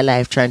out my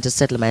life trying to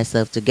settle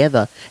myself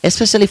together,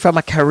 especially from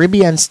a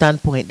Caribbean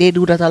standpoint, they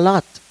do that a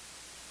lot.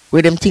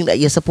 Where them think that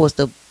you're supposed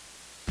to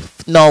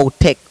now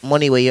take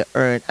money where you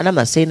earn. And I'm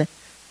not saying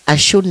I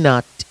should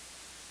not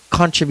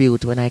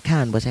contribute when I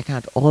can, but I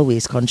can't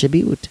always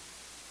contribute.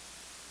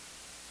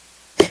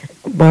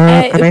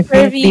 But and I For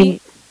think the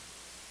me,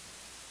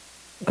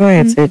 go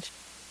ahead, mm, Sage.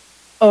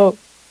 oh,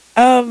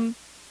 um,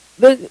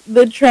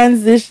 the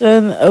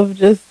transition of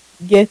just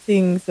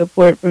getting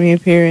support from your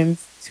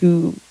parents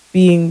to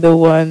being the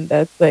one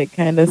that's like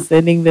kind of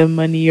sending them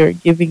money or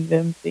giving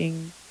them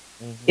things.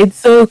 Mm-hmm. It's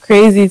so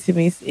crazy to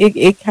me.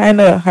 It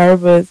kind of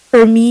harbors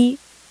for me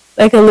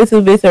like a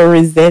little bit of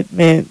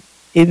resentment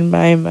in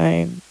my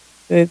mind.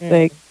 So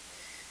it's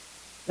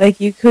like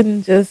you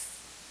couldn't just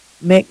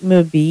make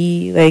me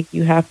be like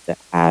you have to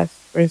ask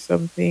for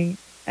something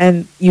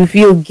and you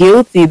feel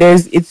guilty.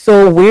 It's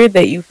so weird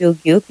that you feel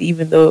guilty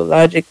even though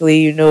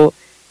logically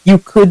you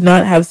could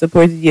not have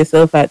supported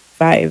yourself at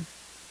 5,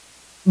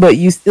 but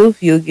you still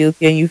feel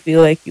guilty and you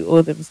feel like you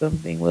owe them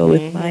something. Well,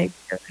 Mm-hmm.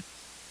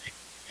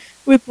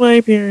 with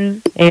my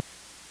parents.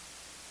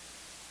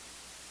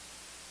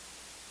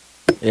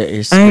 Yeah,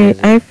 it's I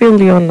crazy.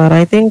 feel you on that.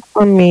 I think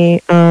for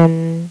me,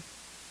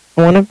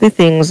 one of the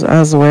things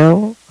as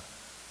well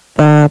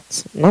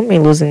that not me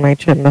losing my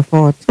train of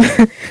thought,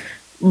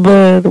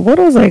 but what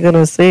was I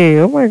gonna say?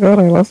 Oh my god,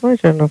 I lost my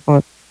train of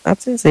thought.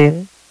 That's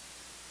insane.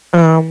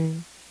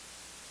 Um,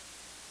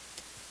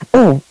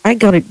 oh, I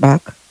got it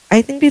back.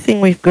 I think the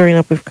thing with growing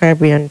up with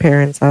Caribbean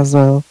parents as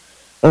well,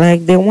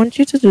 like they want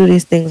you to do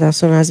these things as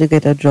soon as you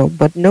get a job,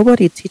 but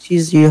nobody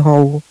teaches you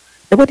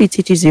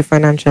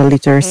financial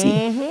literacy.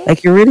 Mm-hmm.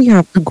 Like you really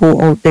have to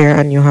go out there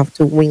and you have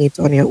to wing it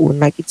on your own.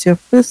 Like it's your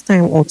first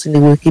time out in the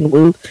working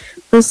world,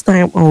 first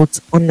time out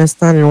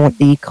understanding what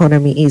the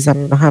economy is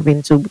and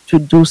having to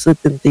do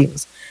certain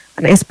things.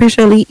 And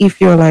especially if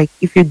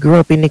you grew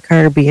up in the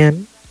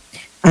Caribbean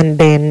and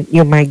then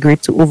you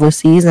migrate to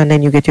overseas and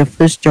then you get your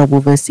first job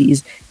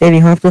overseas, then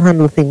you have to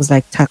handle things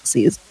like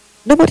taxes.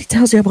 Nobody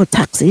tells you about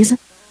taxes.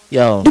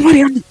 Yo,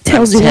 I'm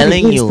Tells you what it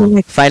telling is to you,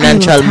 like file a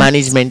financial tax.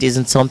 management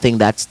isn't something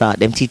that start.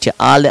 Them teach you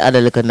all the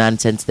other little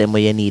nonsense them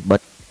where you need,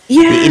 but the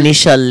Yeah,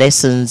 initial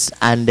lessons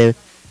and the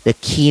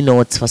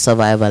keynotes for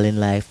survival in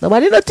life.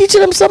 Nobody not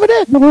teaching them some of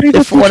that. nobody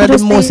will teach One you of the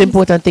those most things.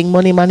 important thing,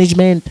 money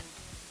management.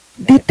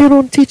 They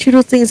don't teach you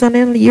those things, and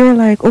then you're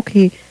like,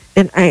 okay,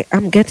 then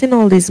I'm getting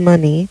all this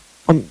money.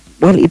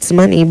 Well, it's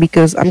money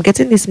because I'm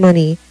getting this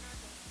money.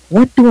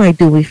 What do I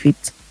do with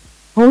it?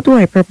 How do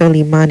I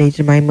properly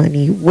manage my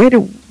money? What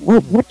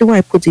do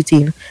I put it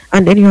in?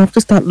 And then you have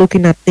to start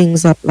looking at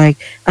things up like,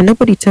 and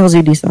nobody tells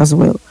you this as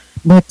well,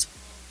 but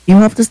you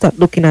have to start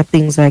looking at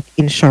things like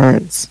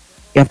insurance.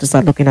 You have to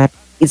start looking at,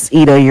 it's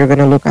either you're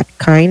gonna look at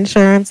car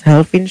insurance,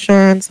 health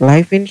insurance,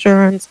 life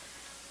insurance.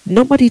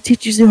 Nobody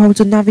teaches you how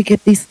to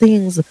navigate these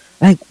things.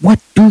 Like, what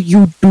do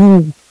you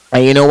do?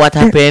 And you know what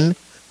There- happened?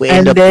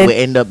 And We then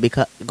end up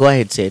because go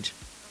ahead, Sage.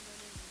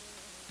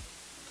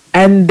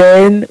 and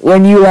then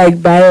when you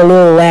like buy a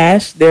little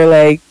lash, they're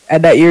like,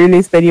 and that you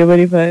really spend your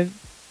money on.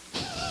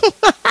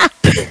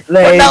 But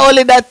Like not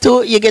only that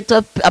too, you get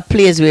to a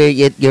place where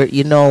you're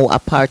a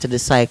part of the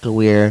cycle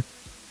where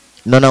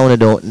none of them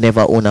don't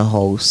never own a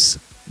house,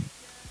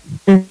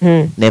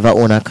 Mhm, never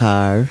own a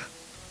car.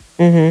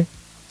 mhm,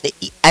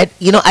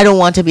 I don't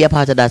want to be a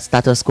part of that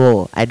status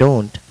quo. I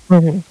don't.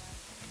 mhm.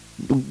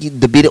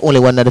 To be the only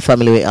one of the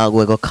family where I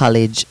go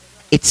college.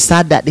 It's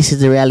sad that this is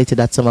the reality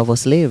that some of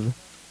us live.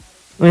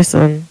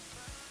 Listen,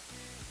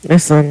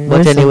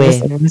 But anyway,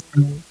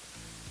 listen.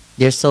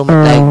 there's so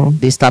much like Oh,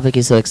 this topic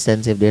is so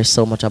extensive. There's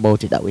so much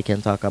about it that we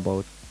can talk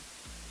about.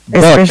 But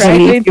try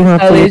especially if going you to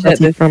have to look college at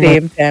at it the from a.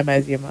 same time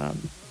as your mom.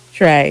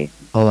 Try.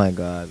 oh my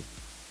god.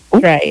 Oh,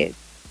 Try it.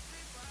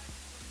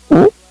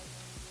 oh,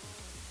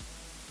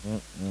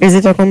 Mm-mm. is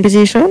it a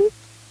competition?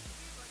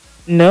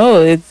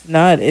 No, it's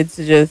not. It's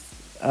just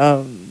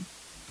um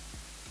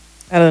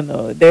I don't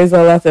know. There's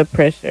a lot of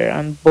pressure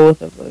on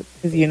both of us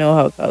because you know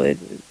how college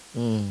is.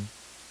 Mm,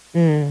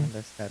 Mm,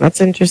 understand.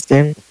 that's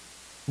interesting.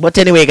 But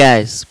anyway,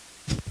 guys,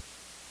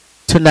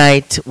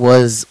 tonight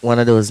was one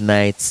of those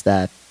nights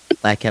that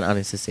I can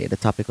honestly say the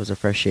topic was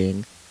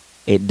refreshing.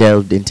 It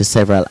delved into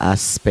several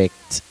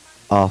aspects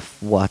of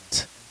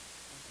what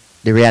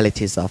the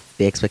realities of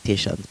the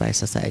expectations by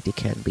society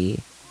can be.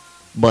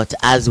 But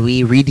as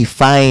we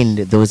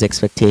redefine those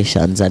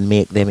expectations and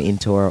make them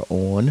into our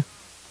own,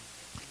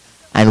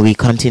 and we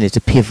continue to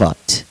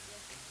pivot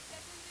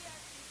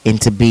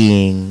into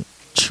being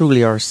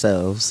truly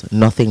ourselves,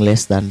 nothing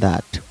less than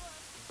that,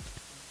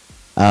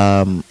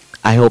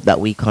 I hope that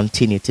we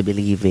continue to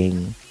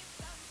believing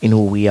in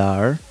who we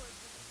are.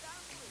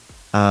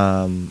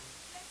 Um,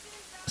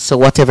 so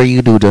whatever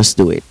you do, just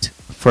do it.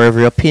 For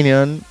every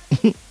opinion,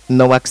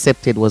 no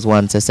accepted was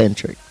once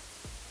eccentric.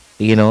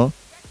 You know,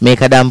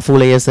 make a damn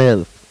fool of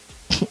yourself.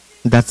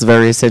 That's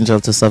very essential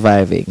to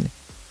surviving.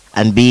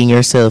 And being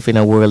yourself in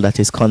a world that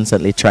is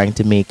constantly trying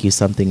to make you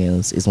something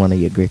else is one of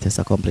your greatest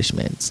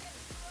accomplishments.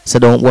 So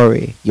don't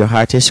worry. Your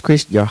harshest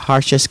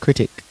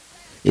critic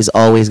is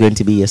always going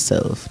to be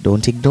yourself.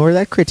 Don't ignore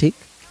that critic,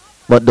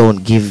 but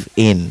don't give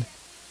in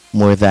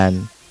more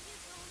than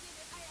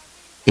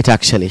it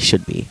actually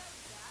should be.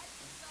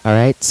 All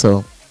right?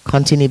 So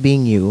continue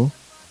being you,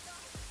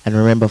 and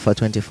remember for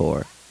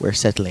 24, we're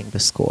settling the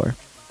score.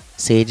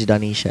 Sage,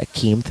 Danisha,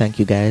 Keem, thank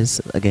you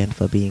guys again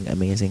for being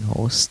amazing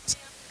hosts.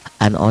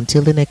 And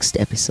until the next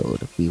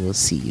episode, we will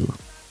see you